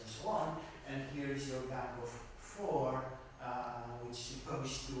terrorists and so on. And here is your gang of four, which is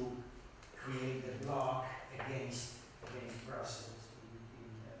supposed to create a bloc against Brussels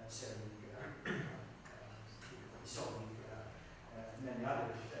in solving many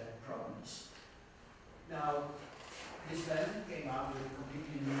other problems. Now, this man came out with a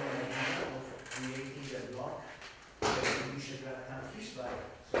completely new idea of creating a bloc in Visegrad countries, like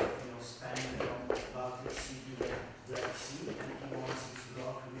spanning from Baltic Sea to the Black Sea, and he wants his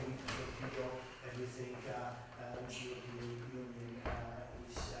bloc really to torpedo everything which European Union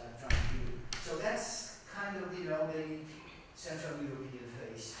is trying to do. So that's kind of, you know, the Central European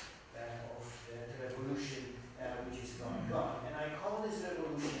phase of the revolution which is going on. And I call this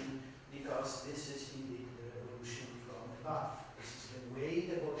revolution because this is indeed the revolution from above. This is the way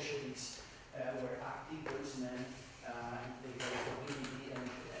the Bolsheviks were acting, those men, they got authority and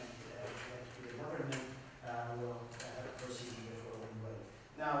the government will proceed in the following way.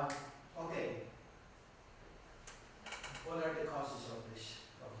 Now, okay, what are the causes of this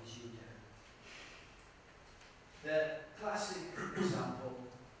U-turn? The classic example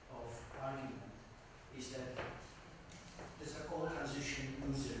of argument is that the so-called transition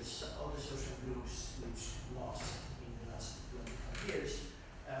losers, all the social groups which lost in the last 25 years,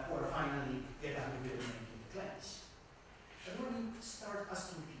 or finally get out of making claims. And when you start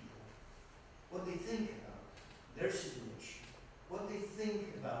asking people what they think about their situation, what they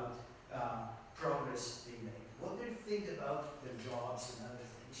think about progress they make, what they think about their jobs and other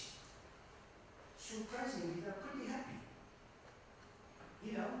things, surprisingly, they're pretty happy.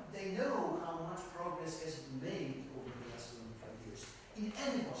 You know, they know how much progress has been made over the last 25 years in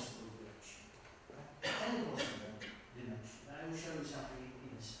any possible direction, right? Any possible dimension. And I will show you something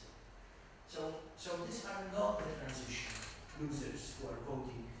in a second. So these are not the transition losers who are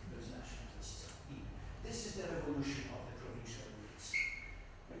voting those nationalists in. This is the revolution of the provincial elites.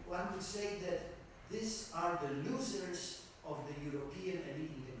 One would say that these are the losers of the European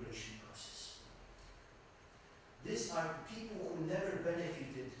elite integration process. These are people who never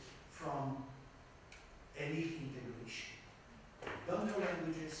benefited from elite integration. Don't know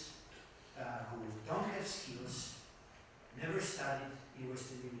languages, who don't have skills, never studied in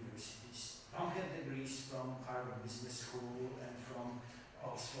Western universities, don't have degrees from Harvard Business School and from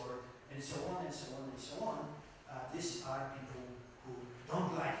Oxford, and so on and so on and so on. These are people who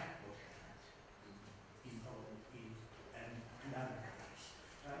don't like what happened in Poland and in other countries.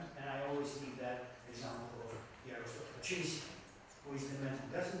 Right? And I always give that example of Jarosław Kaczynski, who is the man who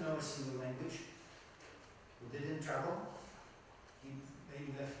doesn't know a single language, who didn't travel. He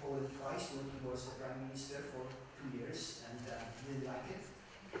maybe left Poland twice when he was the prime minister for 2 years and didn't like it.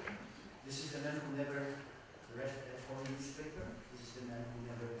 This is the man who never read a foreign newspaper. This is the man who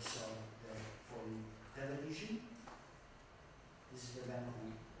never saw the foreign television. This is the man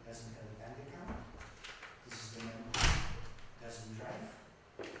who doesn't have a bank account. This is the man who doesn't drive.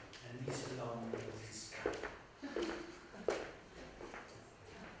 And he's alone with his car.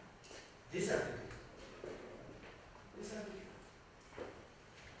 These are the people. These are the people.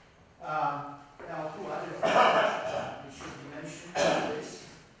 Now, two other things which should be mentioned in this.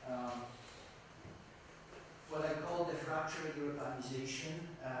 What I call the fractured Europeanization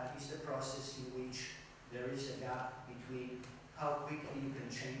is the process in which there is a gap between how quickly you can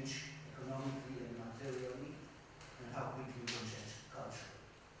change economically and materially and how quickly you can change culturally.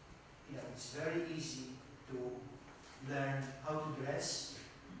 You know, it's very easy to learn how to dress,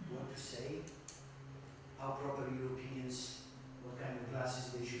 what to say, how proper Europeans, what kind of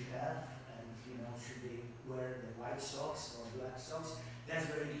glasses they should have, wear the white socks or black socks. That's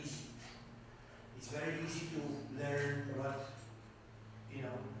very easy. It's very easy to learn what, you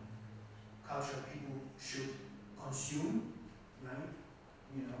know, cultural people should consume, right?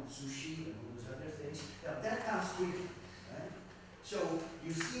 You know, sushi and all those other things. Now that comes quickly, right? So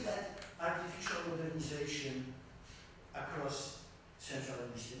you see that artificial modernization across Central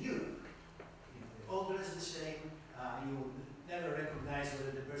and Eastern Europe. You know, they all dress the same. You will never recognize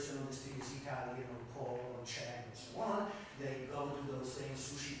whether the person on the street is Italian or Pole or Czech and so on. They go to those same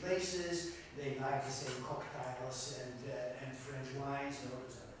sushi places. They like the same cocktails and French wines and all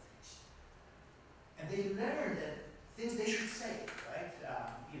those other things. And they learn that things they should say, right?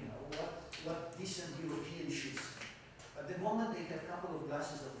 You know, what decent European should say. But the moment they have a couple of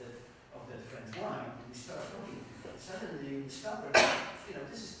glasses of that French wine, and we start talking to them, suddenly you discover that, you know,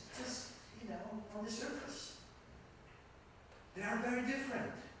 this is just, you know, on the surface. They are very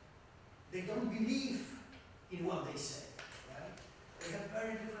different. They don't believe in what they say, right? They have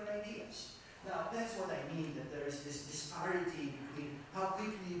very different ideas. Now, that's what I mean, that there is this disparity between how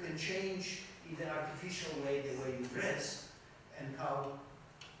quickly you can change in an artificial way the way you dress, and how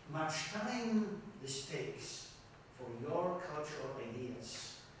much time this takes for your cultural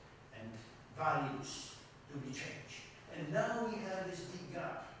ideas and values to be changed. And now we have this big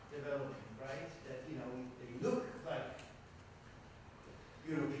gap developing, right? That, you know, they look like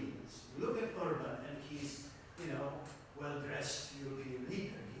Europeans. Look at Orban, and he's, you know, well-dressed European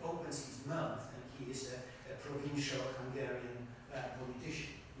leader. He opens his mouth, and he is a provincial Hungarian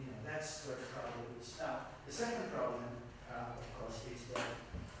politician. You know, that's where the problem is. Now, the second problem, of course, is that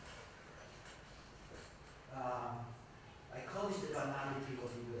I call this the banality of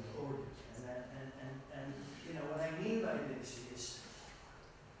the order. And you know, what I mean by this is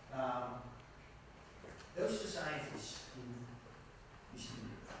those societies in Eastern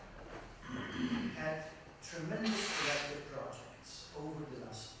Europe had tremendous collective projects over the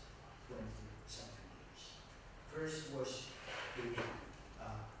last 20-something years. First was to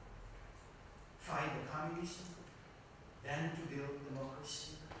fight the communism, then to build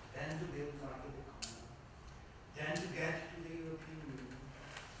democracy, then to build market economy, then to get to the European Union.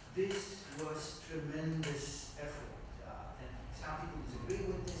 This was tremendous effort, and some people disagree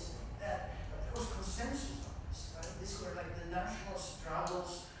with this and that, but there was consensus on this, right? These were like the national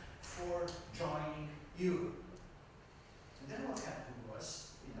struggles for joining Europe. And then what happened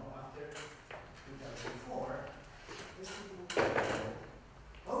was, you know, after 2004, those people said,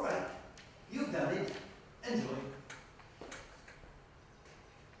 all right, you've done it, enjoy.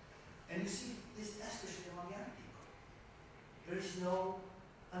 And you see this, especially among young people. There is no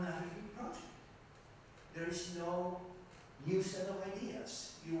another new project. There is no new set of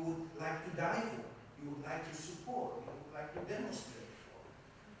ideas you would like to die for, you would like to support, you would like to demonstrate for.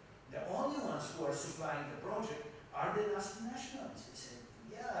 The only ones who are supplying the project are the nationalists. They say,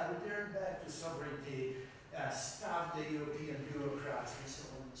 yeah, return back to sovereignty, stop the European bureaucrats, and so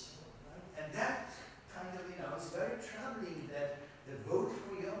on and so on. Right? And that kind of, you know, is very troubling that the vote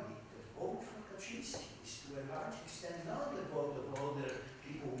for Yogi, the vote for Kaczynski is to a large extent not the vote of all the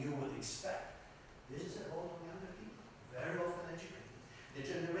people you would expect. This is a vote of younger people, very often educated. The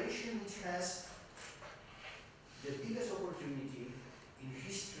generation which has the biggest opportunity in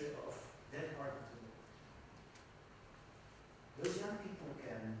history of that part of the world. Those young people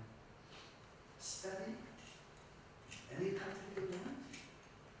can study in any country they want,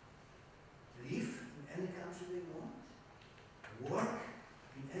 live in any country they want, work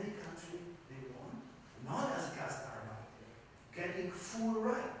in any country they want, not as gastarbeiter, getting full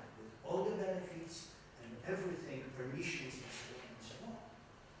right with all the benefits and everything, permissions and so on and so on.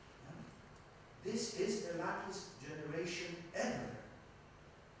 Yeah? This is the luckiest generation ever.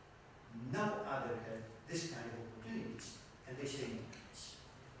 No other had this kind of opportunities, and they say no to this.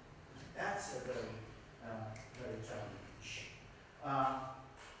 That's a very, very troubling issue.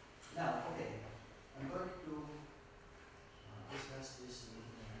 Now, okay, I'm going to discuss this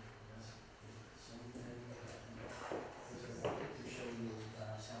something because I wanted to show you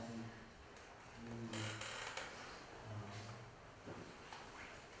something really,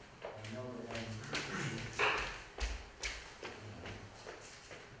 I know that I'm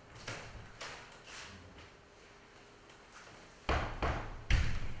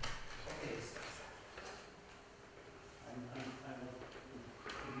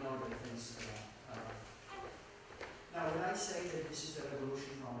now, when I say that this is a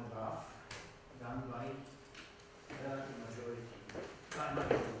revolution from above, done by the majority, what I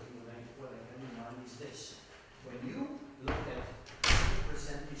have in mind is this. When you look at the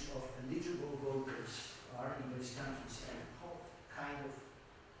percentage of eligible voters are in those countries and what kind of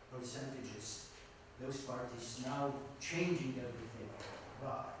percentages those parties now changing everything.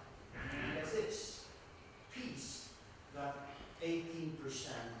 But as this, peace got 18%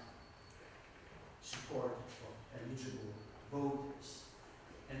 support of eligible voters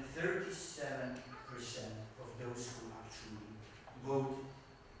and 37% of those who actually voted.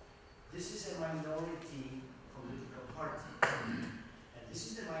 This is a minority political party. And this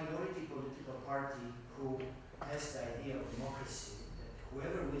is the minority political party who has the idea of democracy, that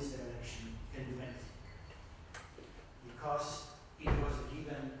whoever wins the election can do anything. Because it was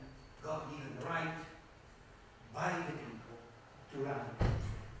God-given right by the people to run the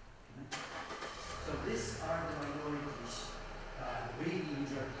country. So these are the minorities really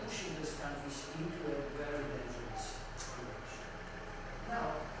which are pushing those countries into a very dangerous situation. Now,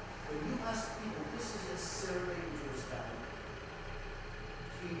 when you ask people, this is a survey which was done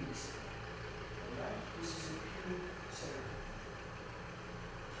 3 weeks ago. Alright? This is a pure survey.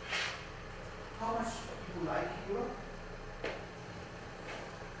 How much people like Europe?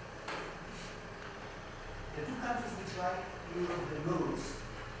 The two countries which like Europe the most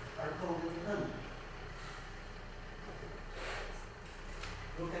are Poland and Hungary.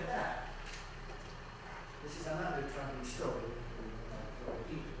 Look at that. This is another troubling story for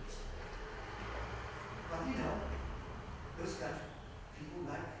people. But you know, those countries, people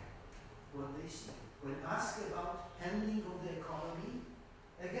like what they see. When asked about handling of the economy,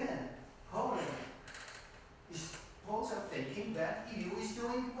 again, Poles are thinking that EU is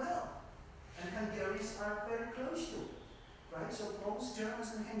doing well. And Hungarians are very close to it. Right? So Poles,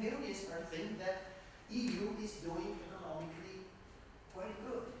 Germans, and Hungarians are thinking that EU is doing economically quite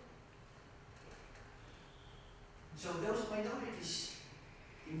good. So those minorities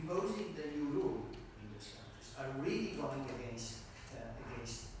imposing the new rule in those countries are really going against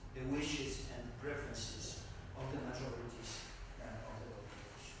the wishes and preferences of the majorities of the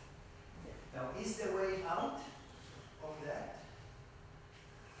population. Now, is the way out of that?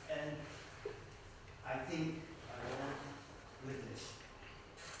 And I think I want with this.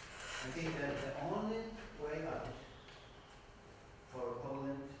 I think that the only way out for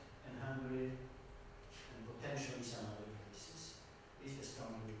Poland and Hungary and potentially some other places is the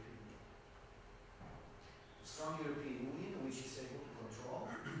strong European Union. A strong European Union which is able to control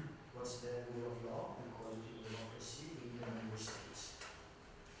what's the rule of law and quality of democracy in the member states.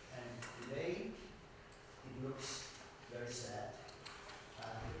 And today it looks very sad.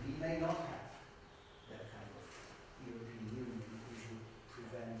 We may not have that kind of European Union which would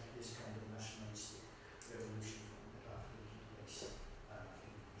prevent this kind of nationalistic revolution from taking place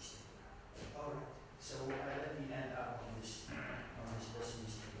in Eastern Europe. All right, so let me end up on this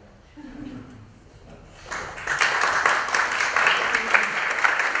pessimistic note.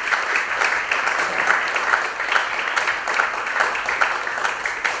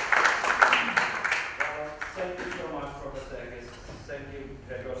 Thank you so much, Professor Ekiert. Thank you,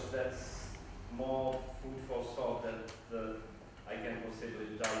 Grzegorz. That's more food for thought that I can possibly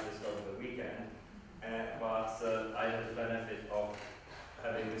digest over the weekend. But I had the benefit of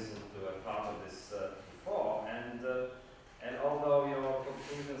having listened to a part of this before, and although your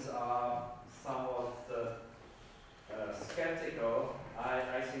conclusions are somewhat skeptical,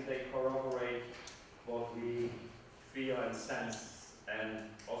 I think they corroborate what we feel and sense and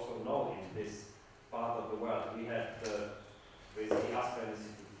also know in this part of the world. We had with the Aspen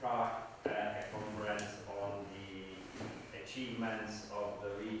Institute Prague a conference on the achievements of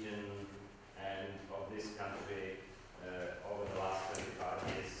the region and of this country over the last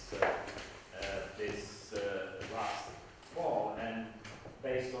 25 years this last fall, and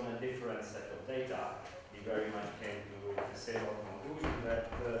based on a different set of data we very much came to a similar conclusion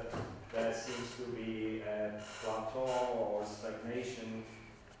that there seems to be a plateau or stagnation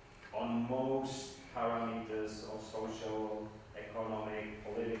on most parameters of social, economic,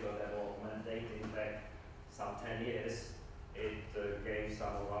 political development dating back some 10 years. It gave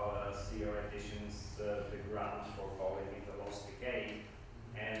some of our theoreticians the ground for calling it a lost decade,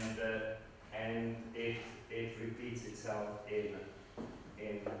 and it repeats itself in a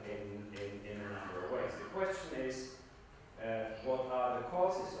number of ways. The question is, what are the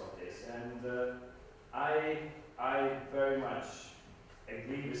causes of this? And I very much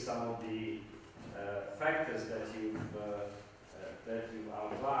agree with some of the factors that you've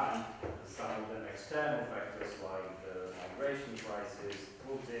outlined. Some of them external factors like the migration crisis,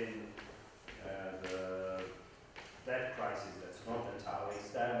 Putin, the debt crisis that's not entirely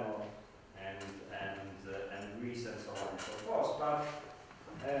external, and Greece and so on and so forth. But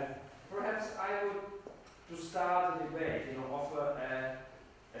perhaps I would, to start the debate, offer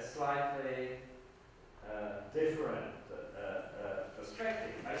a slightly different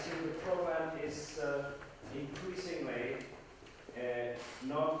perspective. I think the problem is increasingly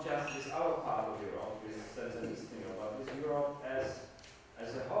not just with our part of Europe, with Central and Eastern Europe, but with Europe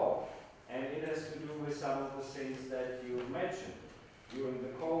as a whole. And it has to do with some of the things that you mentioned. During the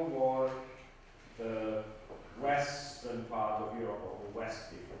Cold War, the western part of Europe, or the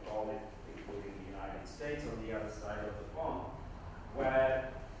West, if you call it, including the United States on the other side of the pond, were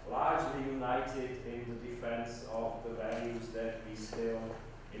largely united in the defense of the values that we still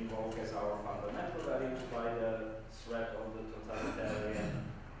invoke as our fundamental values by the threat of the totalitarian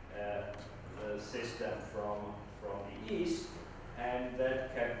system from the East, and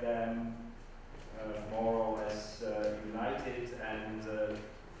that kept them more or less united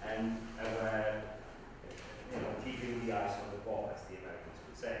and aware, keeping the eyes on the ball, as the Americans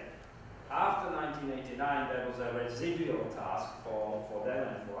would say. After 1989, there was a residual task for them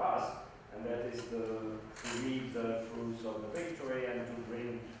and for us, and that is to reap the fruits of the victory and to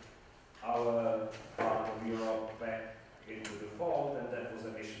bring our part of Europe back into the fold, and that was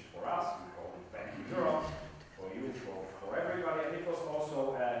a mission for us. We called it Back to Europe, for you, for everybody, and it was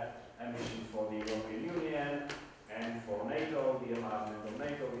also a mission for the European Union and for NATO, the enlargement of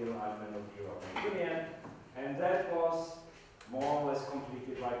NATO, the enlargement of the European Union, and that was more or less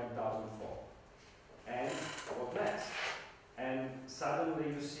completed by 2004. And what next? And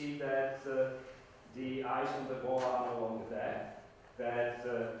suddenly you see that the eyes on the ball are no longer there, that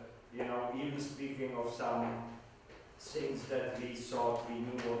even speaking of some things that we thought we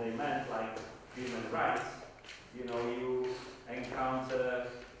knew what they meant, like human rights, you encounter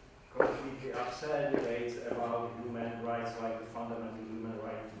completely absurd debates about human rights, like the fundamental human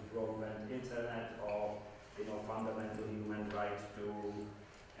right to broadband internet, or fundamental human right to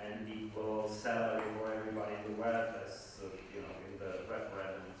an equal salary for everybody in the world, as in the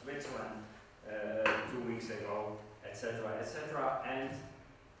referendum in Switzerland 2 weeks ago, etc., etc.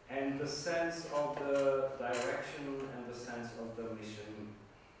 And the sense of the direction and the sense of the mission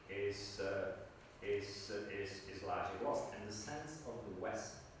is largely lost, and the sense of the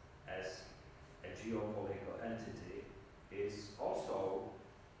West as a geopolitical entity is also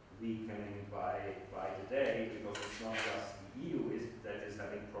weakening by the day, because it's not just the EU that is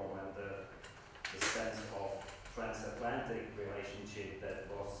having problem. The sense of transatlantic relationship that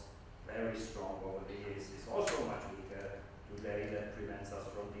was very strong over the years is also much weaker today. That prevents us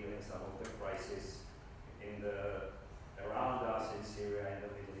from dealing some of the crises around us in Syria, in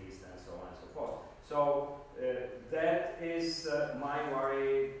the Middle East, and so on and so forth. So that is my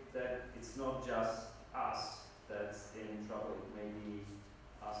worry, that it's not just us that's in trouble. It may be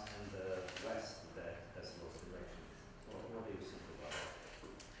us and the West that has lost direction. What do you think about that?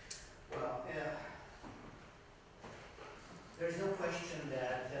 Well, there's no question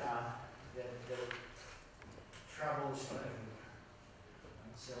that the troubles are everywhere.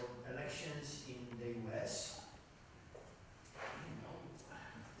 So elections in the US,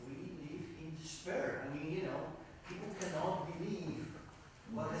 we live in despair. I mean, people cannot believe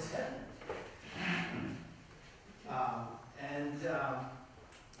what has happened. And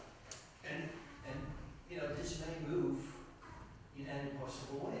this may move in any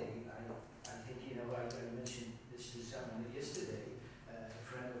possible way. I think, I mentioned this to someone yesterday. A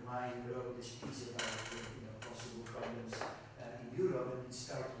friend of mine wrote this piece about possible problems in Europe, and it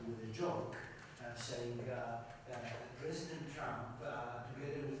started with a joke saying President Trump,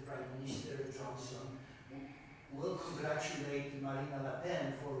 together with Prime Minister Johnson, will congratulate Marine Le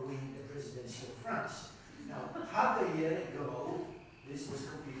Pen for winning the presidency of France. Now, half a year ago, this was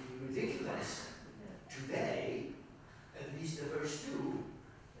completely ridiculous. Today, at least the first two,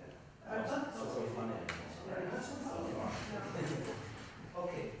 not so funny. Not so funny.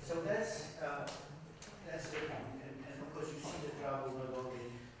 Okay, so that's the point. And of course, you see the trouble not only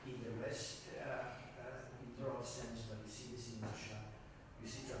in the West, in broad sense, but you see this in Russia, you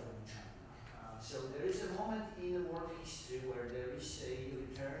see trouble in China. So there is a moment in the world history where there is a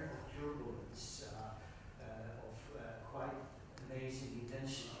return of turbulence of quite amazing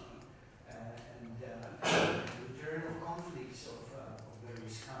intensity, and return of conflicts of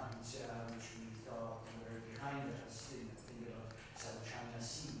various kinds, which we thought were behind us, thinking about South China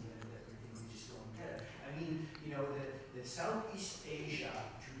Sea and everything which is going there. I mean, the Southeast Asia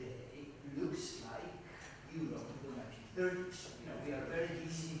today looks like Europe in the 1930s. We are very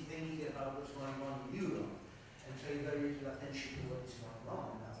busy thinking about what's going on in Europe and pay very little attention to what is going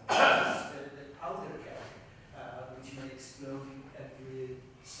on now. The powder keg, which may explode every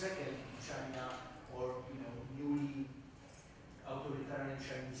second in China, or newly authoritarian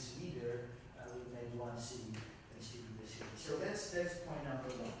Chinese leader will make one city and still be the city. So that's point number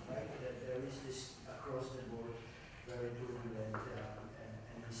one, right? That there is this across the board very turbulent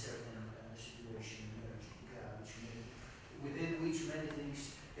and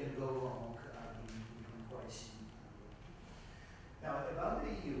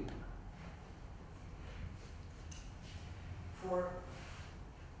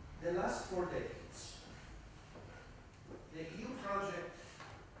the last 4 decades, the EU project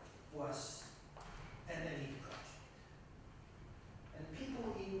was an elite project. And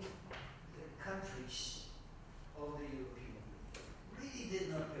people in the countries of the European Union really did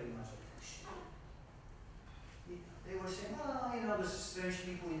not pay much attention. They were saying, oh, you know, the strange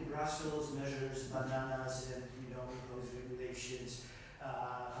people in Brussels measures bananas and, you know, those regulations,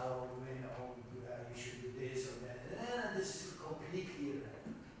 how, you know, you should do this or that. And this is completely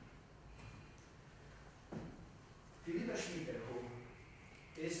irrelevant. Philippa Schmitter, who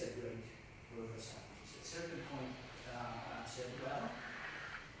is a great political scientist, at a certain point said, well,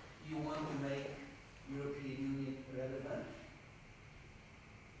 you want to make European Union relevant?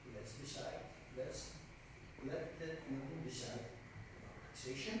 Let's decide. Let's let the Union decide about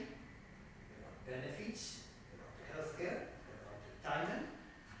taxation, benefits, healthcare, retirement.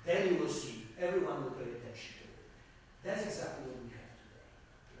 Then you will see everyone will pay attention to it. That's exactly what we have today.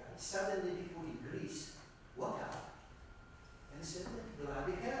 Right? Suddenly people in Greece woke up and said,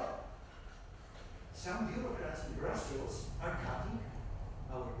 bloody hell. Some bureaucrats in Brussels are cutting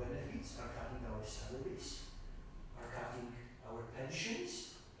our benefits, are cutting our salaries, are cutting our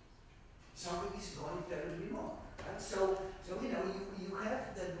pensions. Something is going terribly wrong. Right? So you know, you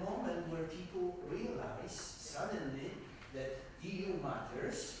have that moment where people realize suddenly that EU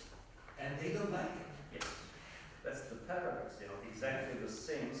matters and they don't like it. Yes, that's the paradox. You know, exactly the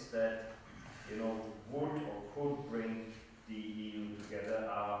things that, you know, would or could bring the EU together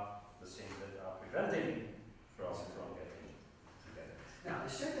are the things that are preventing it from getting together. Now,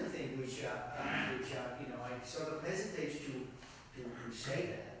 the second thing which you know, I sort of hesitate to say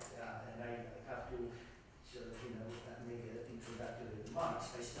that, and I have to sort of, you know, make an introductory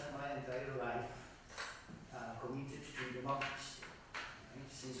remarks. I spent my entire life committed to democracy. Right?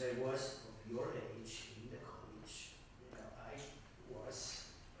 Since I was of your age in the college, you know, I was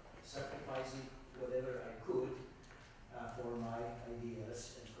sacrificing whatever I could for my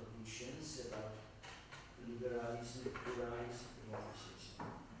ideas and convictions about liberalism, pluralism, democracy.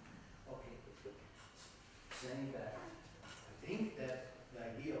 Okay. Saying that, I think that the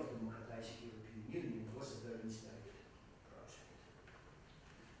idea of democratizing European Union was a very misguided project.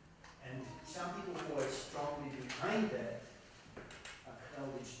 And some people who are strongly behind that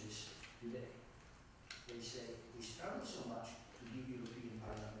acknowledge this today. They say, we struggle so much to give European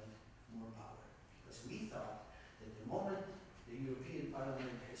Parliament more power. Because we thought that the moment the European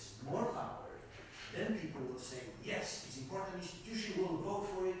Parliament has more power, then people will say, yes, it's an important institution, we'll vote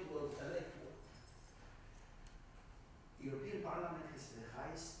for it, we'll elect for it. European Parliament has the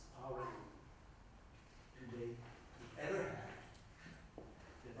highest power today we ever had.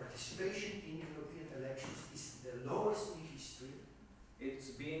 The participation in European elections is the lowest in history.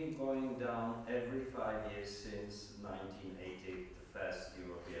 It's been going down every 5 years since 1980, the first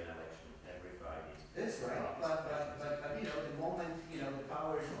European election, every 5 years. That's right, but you know, the moment, you know, the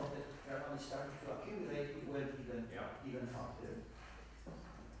powers of the Parliament started to accumulate, it went even farther.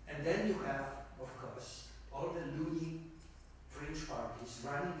 And then you have, of course, all the loony fringe parties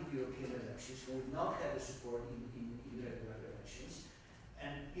running the European elections who would not have the support in regular elections.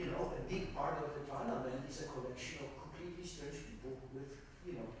 And, you know, a big part of the Parliament is a collection of completely strange people with,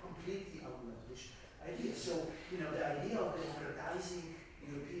 you know, completely outlandish ideas. So, you know, the idea of democratizing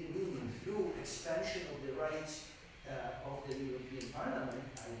European Union through expansion of the rights of the European Parliament,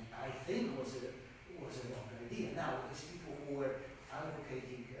 I think was a wrong idea. Now, these people who were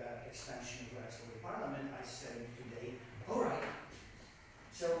advocating expansion of rights of the Parliament, I say today, all right,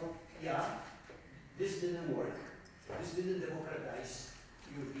 so yeah, this didn't work. This didn't democratize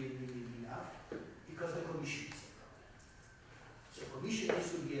European Union enough because the Commission is the problem. So Commission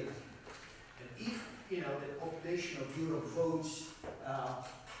needs to be a leader. And if, you know, the population of Europe votes,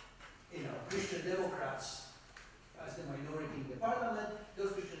 you know, Christian Democrats as the minority in the Parliament,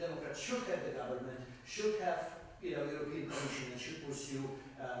 those Christian Democrats should have the government, should have, you know, European Commission, and should pursue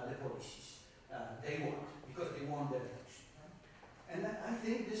the policies they want, because they want the election. And I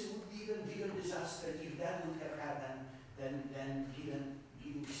think this would be even bigger disaster if that would have happened than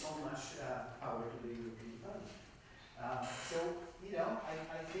giving so much power to the European Parliament. So, you know,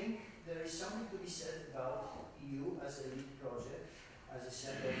 I think there is something to be said about EU as a lead project, as a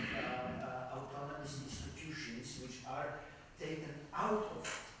set of autonomous institutions which are taken out of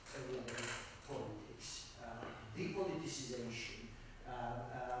everyday politics, depoliticization,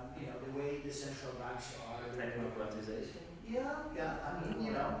 you know, the way the central banks are. Democratization? Yeah, I mean,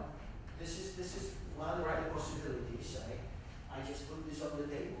 you know, this is one of the possibilities. I just put this on the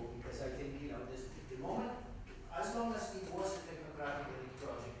table because I think, you know, the moment, as long as it was a technocratic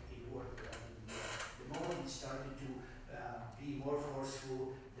project, it worked. The moment it started to be more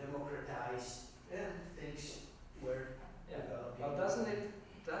forceful,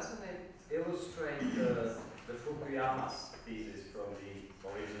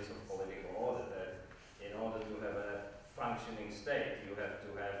 you have to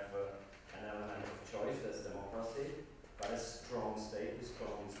have an element of choice, that's democracy, but a strong state with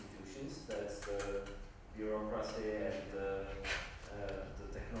strong institutions, that's the bureaucracy and the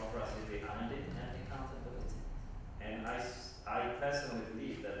technocracy behind it, and accountability. And I personally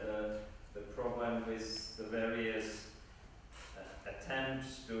believe that the problem with the various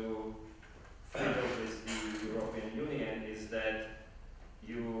attempts to fiddle with the European Union is that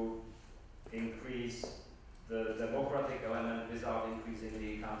you increase the democratic element without increasing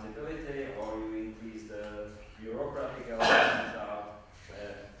the accountability, or you increase the bureaucratic element without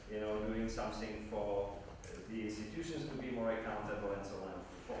doing something for the institutions to be more accountable, and so on and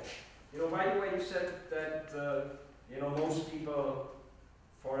so forth. By the way, you said that most people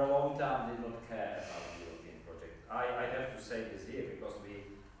for a long time did not care about the European project. I have to say this here because we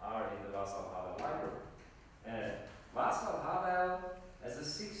are in the Václav Havel Library. Václav Havel, as a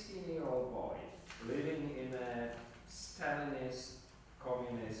 16-year-old boy, living in a Stalinist,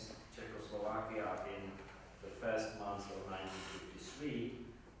 communist Czechoslovakia in the first months of 1953,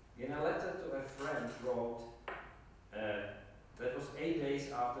 in a letter to a friend wrote, that was 8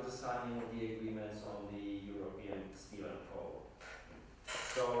 days after the signing of the agreements on the European steel and coal.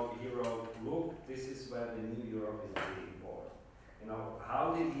 So he wrote, look, this is where the new Europe is being born.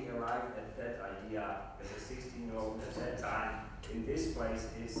 How did he arrive at that idea as a 16-year-old at that time in this place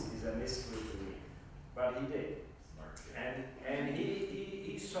is a mystery to me. But he did. And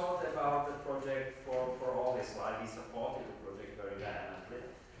he thought about the project for all his life. He supported the project very vehemently.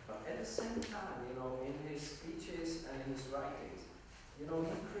 But at the same time, in his speeches and in his writings, he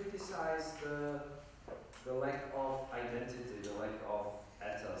criticized the lack of identity, the lack of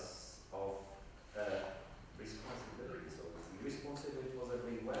ethos, of responsibility. So responsibility was a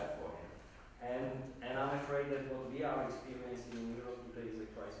big word for him. And I'm afraid that what we are experiencing in Europe today is a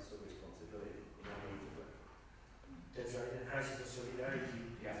crisis of responsibility in a major way. That's right, the crisis of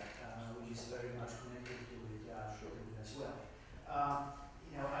solidarity, yeah. Which is very much connected to it as well.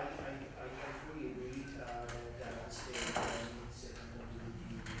 I fully agree that the state needs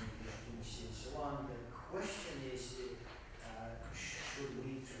accountability, legitimacy, and so on. The question is, should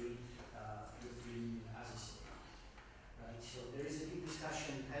we treat European as a state? Right. So there is a big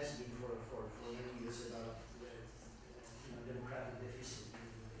discussion, has been for many years, about the democratic deficit in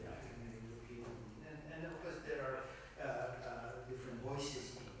the European Union, and of course there are different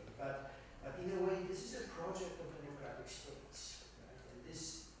voices in it. But in a way, this is a project of democratic states.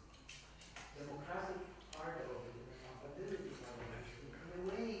 This democratic part of it, the accountability part of it, in a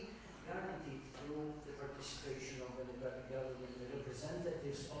way guaranteed through the participation of democratic government, the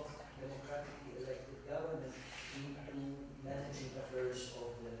representatives of democratically elected government in managing affairs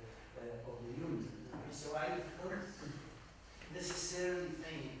of the union. So I don't necessarily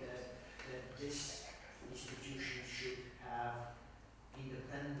think that this institution should have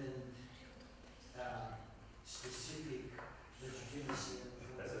independent, specific legitimacy and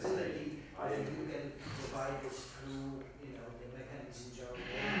accountability. I think you can provide this through, the mechanisms are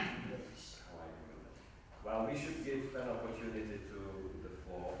already in place. Well, we should give an opportunity to the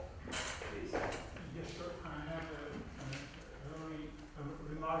floor, please. Yes, sir. I have a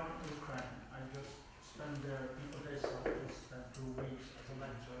remark on Ukraine. I just spent there in Odessa. I spent 2 weeks as a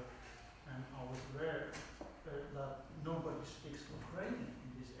lecturer, and I was aware that nobody speaks Ukrainian in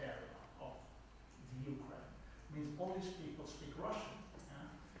this area of the Ukraine. It means all these people speak Russian. Yeah?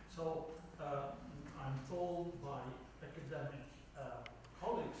 So I'm told by academic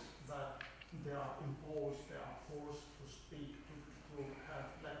colleagues that they are imposed, they are forced to speak, to have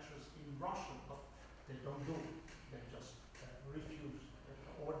lectures in Russian, but they don't do it. They just refuse the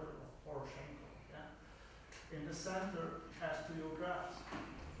order of Poroshenko. Yeah? In the center, as to your graphs,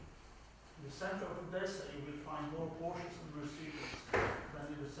 in the center of Odessa, you will find more Porsches and Mercedes than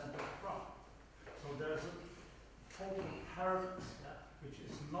in the center of Prague. So there's a total paradox, which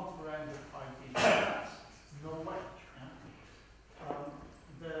is not rendered by these graphs. No way.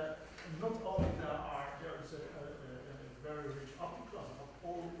 Not only there is a very rich upper class, but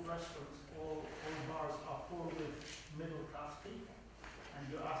all restaurants, all bars are full with middle class people. And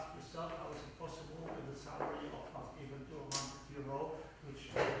you ask yourself, how is it possible with a salary of not even €200, which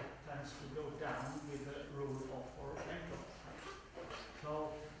tends to go down with the rule of Poroshenko.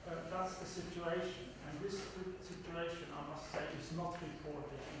 So that's the situation. And this situation, I must say, is not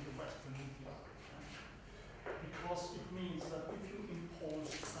reported in the Western media. Because it means that if you impose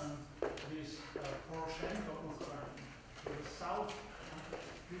this Poroshenko Ukraine to the south,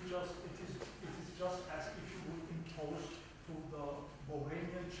 it is just as if you would impose to the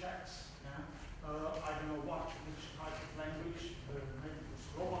Bohemian Czechs, I don't know which type of language, maybe the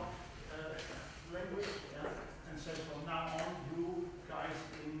Slovak language, and say from now on you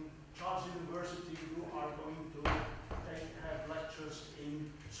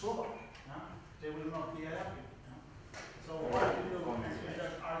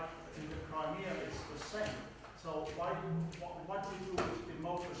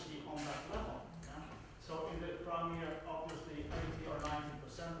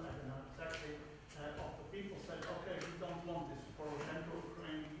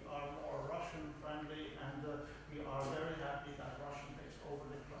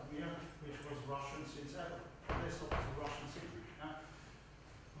said, Odessa was a Russian city. Yeah?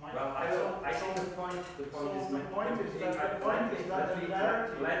 Well, I think the point is the point is that the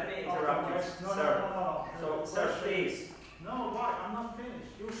narrative. Let me interrupt you, sir. So, sir, please. No, why? I'm not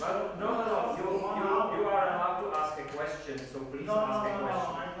finished. You well, no. You are allowed to ask a question. So please ask a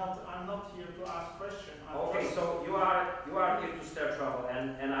question. I'm not here to ask question. Okay, so you are here to stir trouble,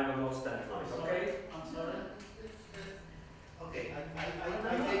 and I will not stand for it. Okay? I'm sorry. Okay,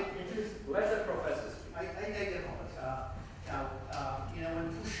 I think it is. Let the professor speak. I take the moment. Now, you know, when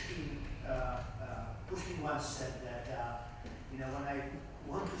Pushkin once said that, you know, when I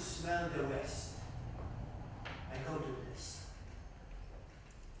want to smell the West, I go to this.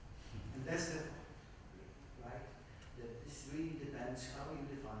 And that's the, right? That this really depends how you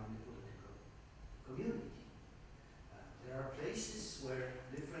define the political community. There are places where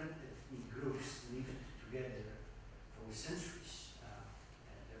different ethnic groups lived together for centuries.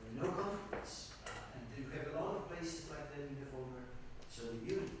 And there were no conflicts. And you have a lot of places like that in the former Soviet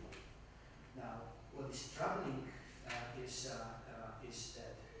Union. Now, what is troubling is that this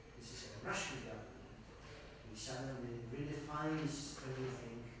is a Russian government which suddenly redefines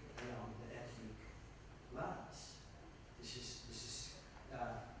everything around the ethnic lines.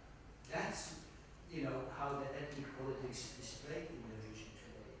 That's, you know, how the ethnic politics is played in the region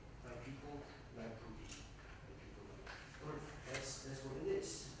today by people like Putin, by people like Orban. That's what it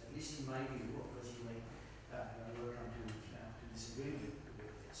is, at least in my view. Of course, you may welcome to disagree with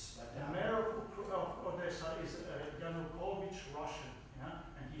this. But the mayor of Odessa is Yanukovych, Russian,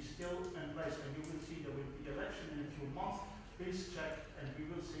 yeah, and he's still in place. And you will see there will be election in a few months. Please check, and we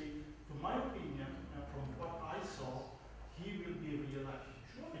will see. To my opinion, from what I saw, he will be re-elected.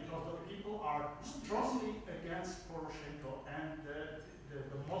 Because the people are strongly against Poroshenko and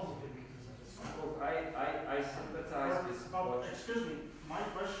the model he represents. Look, I sympathize with what... Excuse me, my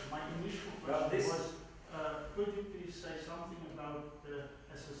initial question was, could you please say something about the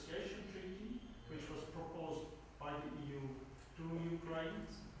association treaty which was proposed by the EU to Ukraine,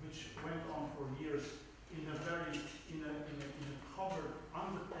 which went on for years in a covered,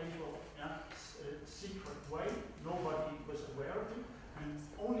 under table, secret way. Nobody was aware of it. And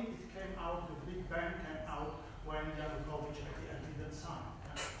only it came out, the big bang came out when Yanukovych at the end didn't sign.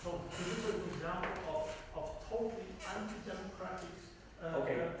 So this is an example of totally anti-democratic.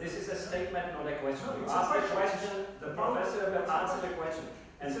 Okay, this is a statement, not a question. No, you ask the question, the professor will answer the question.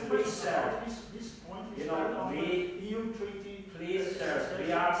 And please, sir, you know, EU treaty. Please, sir,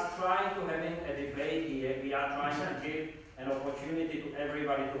 we are trying to have a debate here. We are trying to give an opportunity to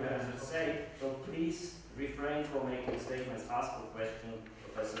everybody to have a say. So please refrain from making statements. Ask a question.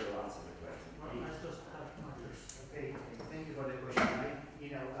 Professor will answer the question. Well, I just have okay, thank you for the question.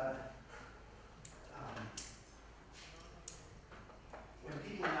 When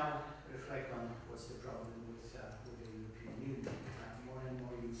people now reflect on what's the problem with the European Union, more and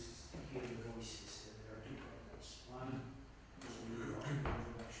more you hear the voices that there are two problems. One is the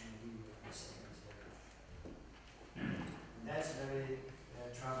introduction of EU and the second is the that's a very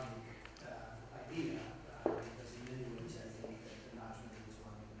troubling idea. Because in many ways I think that enlargement is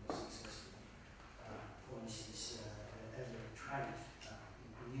one of the most successful policies ever tried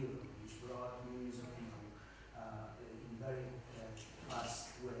in Europe, which brought millions of people in very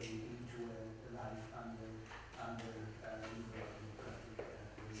fast way into a life under liberal democratic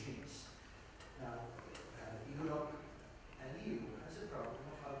regimes. Now, Europe and EU has a problem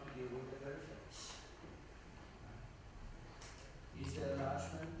of how to deal with the very face. Is the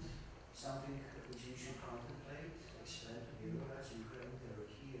enlargement something which you should contemplate, expand to Europe as Ukraine,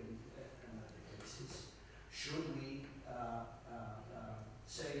 Turkey, and other cases? Should we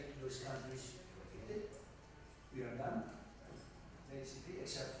say to those countries, forget it, we are done, basically,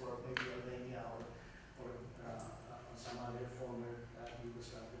 except for maybe Albania or some other former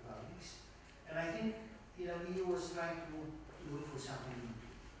Yugoslav republics? And I think, you know, EU was trying to look for something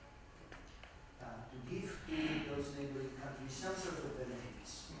to give to those neighboring countries some sort of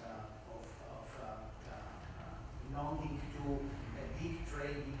benefits of belonging to a big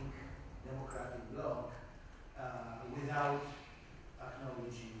trading democratic bloc without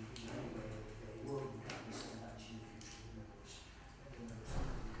acknowledging in any way that they will become so much in the future members of the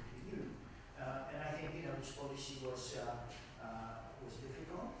European Union. And I think, you know, this policy was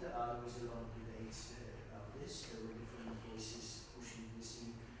difficult. There was a lot of debates about this. There were different voices pushing this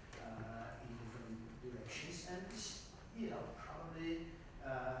in different directions. And this, you know, probably,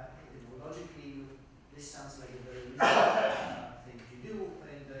 logically, this sounds like a very reasonable thing to do.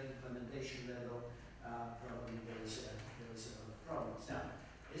 In the implementation level, probably there is a lot of problems. Now,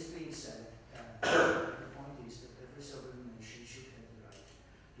 this being said, the point is that every sovereign nation should have the right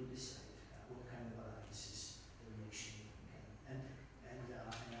to decide what kind of alliance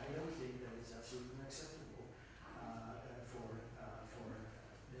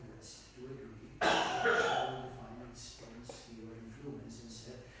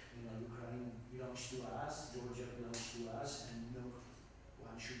belongs to us, Georgia belongs to us, and no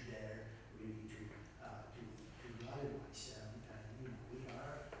one should dare really to do otherwise. You know, we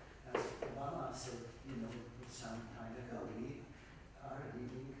are, as Obama said, you know, some time ago, we are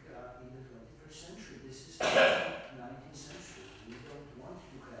living in the 21st century. This is the 19th century. We don't want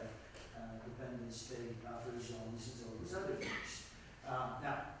to have dependent state buffer zones and all those other things. Now,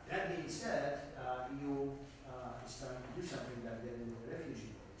 that being said, you is trying to do something like that in the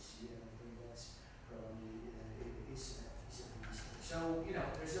refugee policy, and I think that's probably is a mistake. So, you know,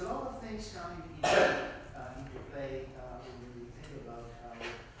 there's a lot of things coming into play when we think about how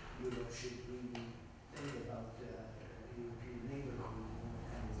Europe should really think about European neighborhood and what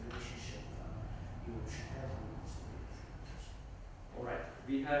kind of relationship Europe should have with these countries. All right,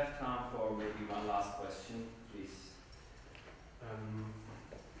 we have time for maybe one last question, please.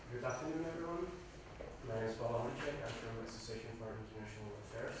 Good afternoon, everyone. My name is Paul Andrzej. I'm from the Association for International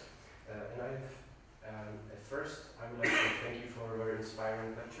Affairs. And at first, I would like to thank you for a very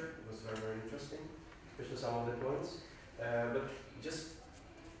inspiring lecture. It was very, very interesting, especially some of the points. But just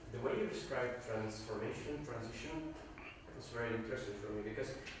the way you described transition, was very interesting for me,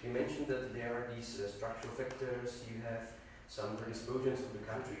 because you mentioned that there are these structural factors, you have some predispositions of the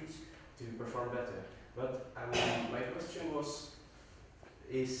countries to perform better. But my question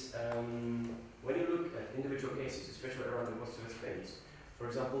is when you look at individual cases, especially around the post-Soviet space, for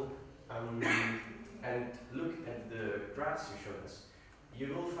example, and look at the graphs you showed us, you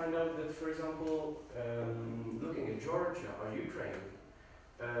will find out that, for example, looking at Georgia or Ukraine,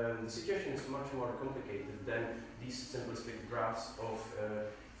 the situation is much more complicated than these simplistic graphs of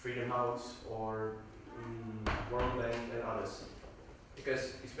Freedom House or World Bank and others.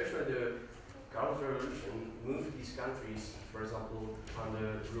 Because especially the Cultural Revolution moved these countries, for example,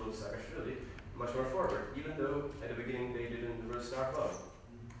 under the rule of Saakashvili, much more forward, even though at the beginning they didn't really start well.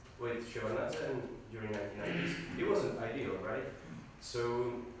 With Shevardnadze and during 1990s, it wasn't ideal, right?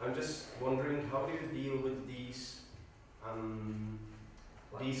 So I'm just wondering, how do you deal with these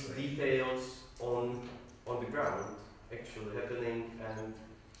details on the ground actually happening and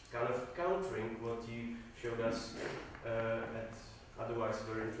kind of countering what you showed us at otherwise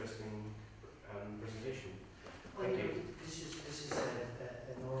very interesting presentation. Well, Thank you. This is a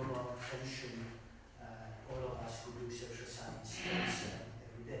normal tension all of us who do social science face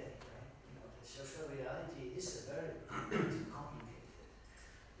every day, right? You know, the social reality is very complicated.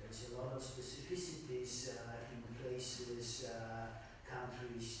 There's a lot of specificities in places,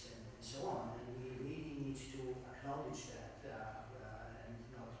 countries, and so on, and we really need to acknowledge that and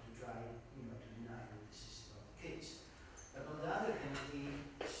not to try, you know, to deny that this is not the case. But on the other hand,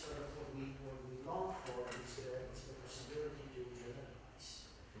 sort of what we long for is the possibility to generalize,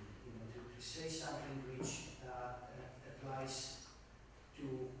 you know, to say something which applies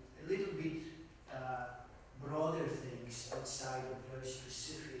to a little bit broader things outside of very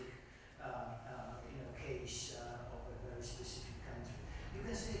specific, you know, case of a very specific country. You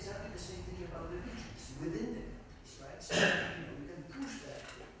can say exactly the same thing about the regions within the countries, right? So, you know, you can push that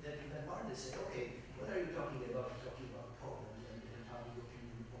even more and say, okay, what are you talking about? Talking about Poland and how you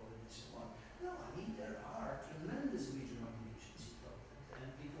opinion in Poland and so on. No, I mean, there are tremendous regional divisions in Poland, and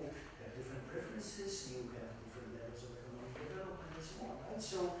people have different preferences, you have different levels of economic development and so on, right?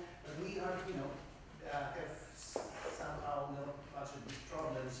 So, we are, you know, have somehow not much of this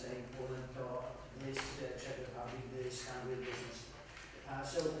problem saying Poland or this, Czech Republic, this, Hungary, this.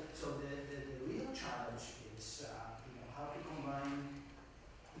 So the real challenge is, you know, how to combine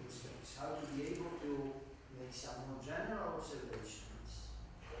these things, how to be able to make some more general observations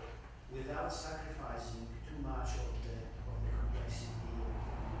without sacrificing too much of the complexity and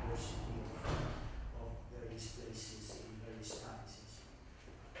diversity of various places in various times.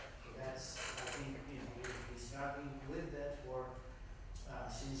 So that's, I think, you know, we've been struggling with that for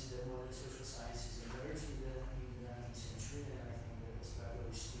since the modern social sciences emerged in the 19th century, and I think that the struggle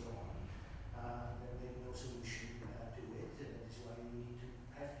is still on. There may be no solution to it, and that is why we need to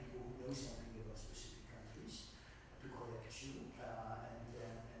have people who know something about specific countries to correct you, and to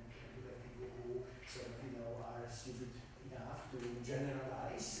have people who sort of, you know, are stupid enough to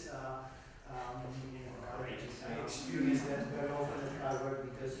generalize. You know, I experience that very often at Harvard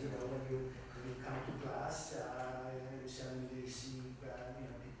because, you know, when you come to class, you suddenly see, you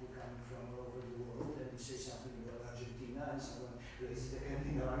know, people coming from all over the world, and you say something about Argentina, and someone raises their hand,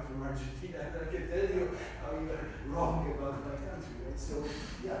 you know, I'm from Argentina, and I can tell you how you are wrong about my country, right? So,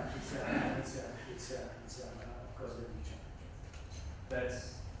 yeah, it's of course a big challenge.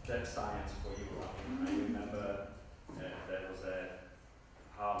 That's science for you. I remember there was a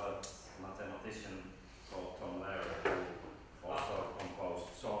Harvard mathematician called Tom Lehrer who also composed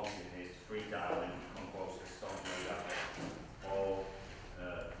songs in his free time when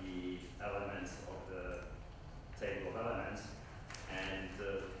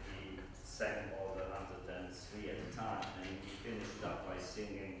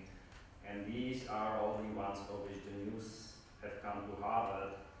singing. And these are only ones for which the news have come to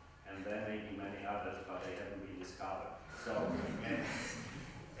Harvard, and there may be many others, but they haven't been discovered. So,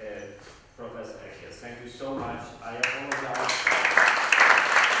 Professor Ekiert, thank you so much. I apologize.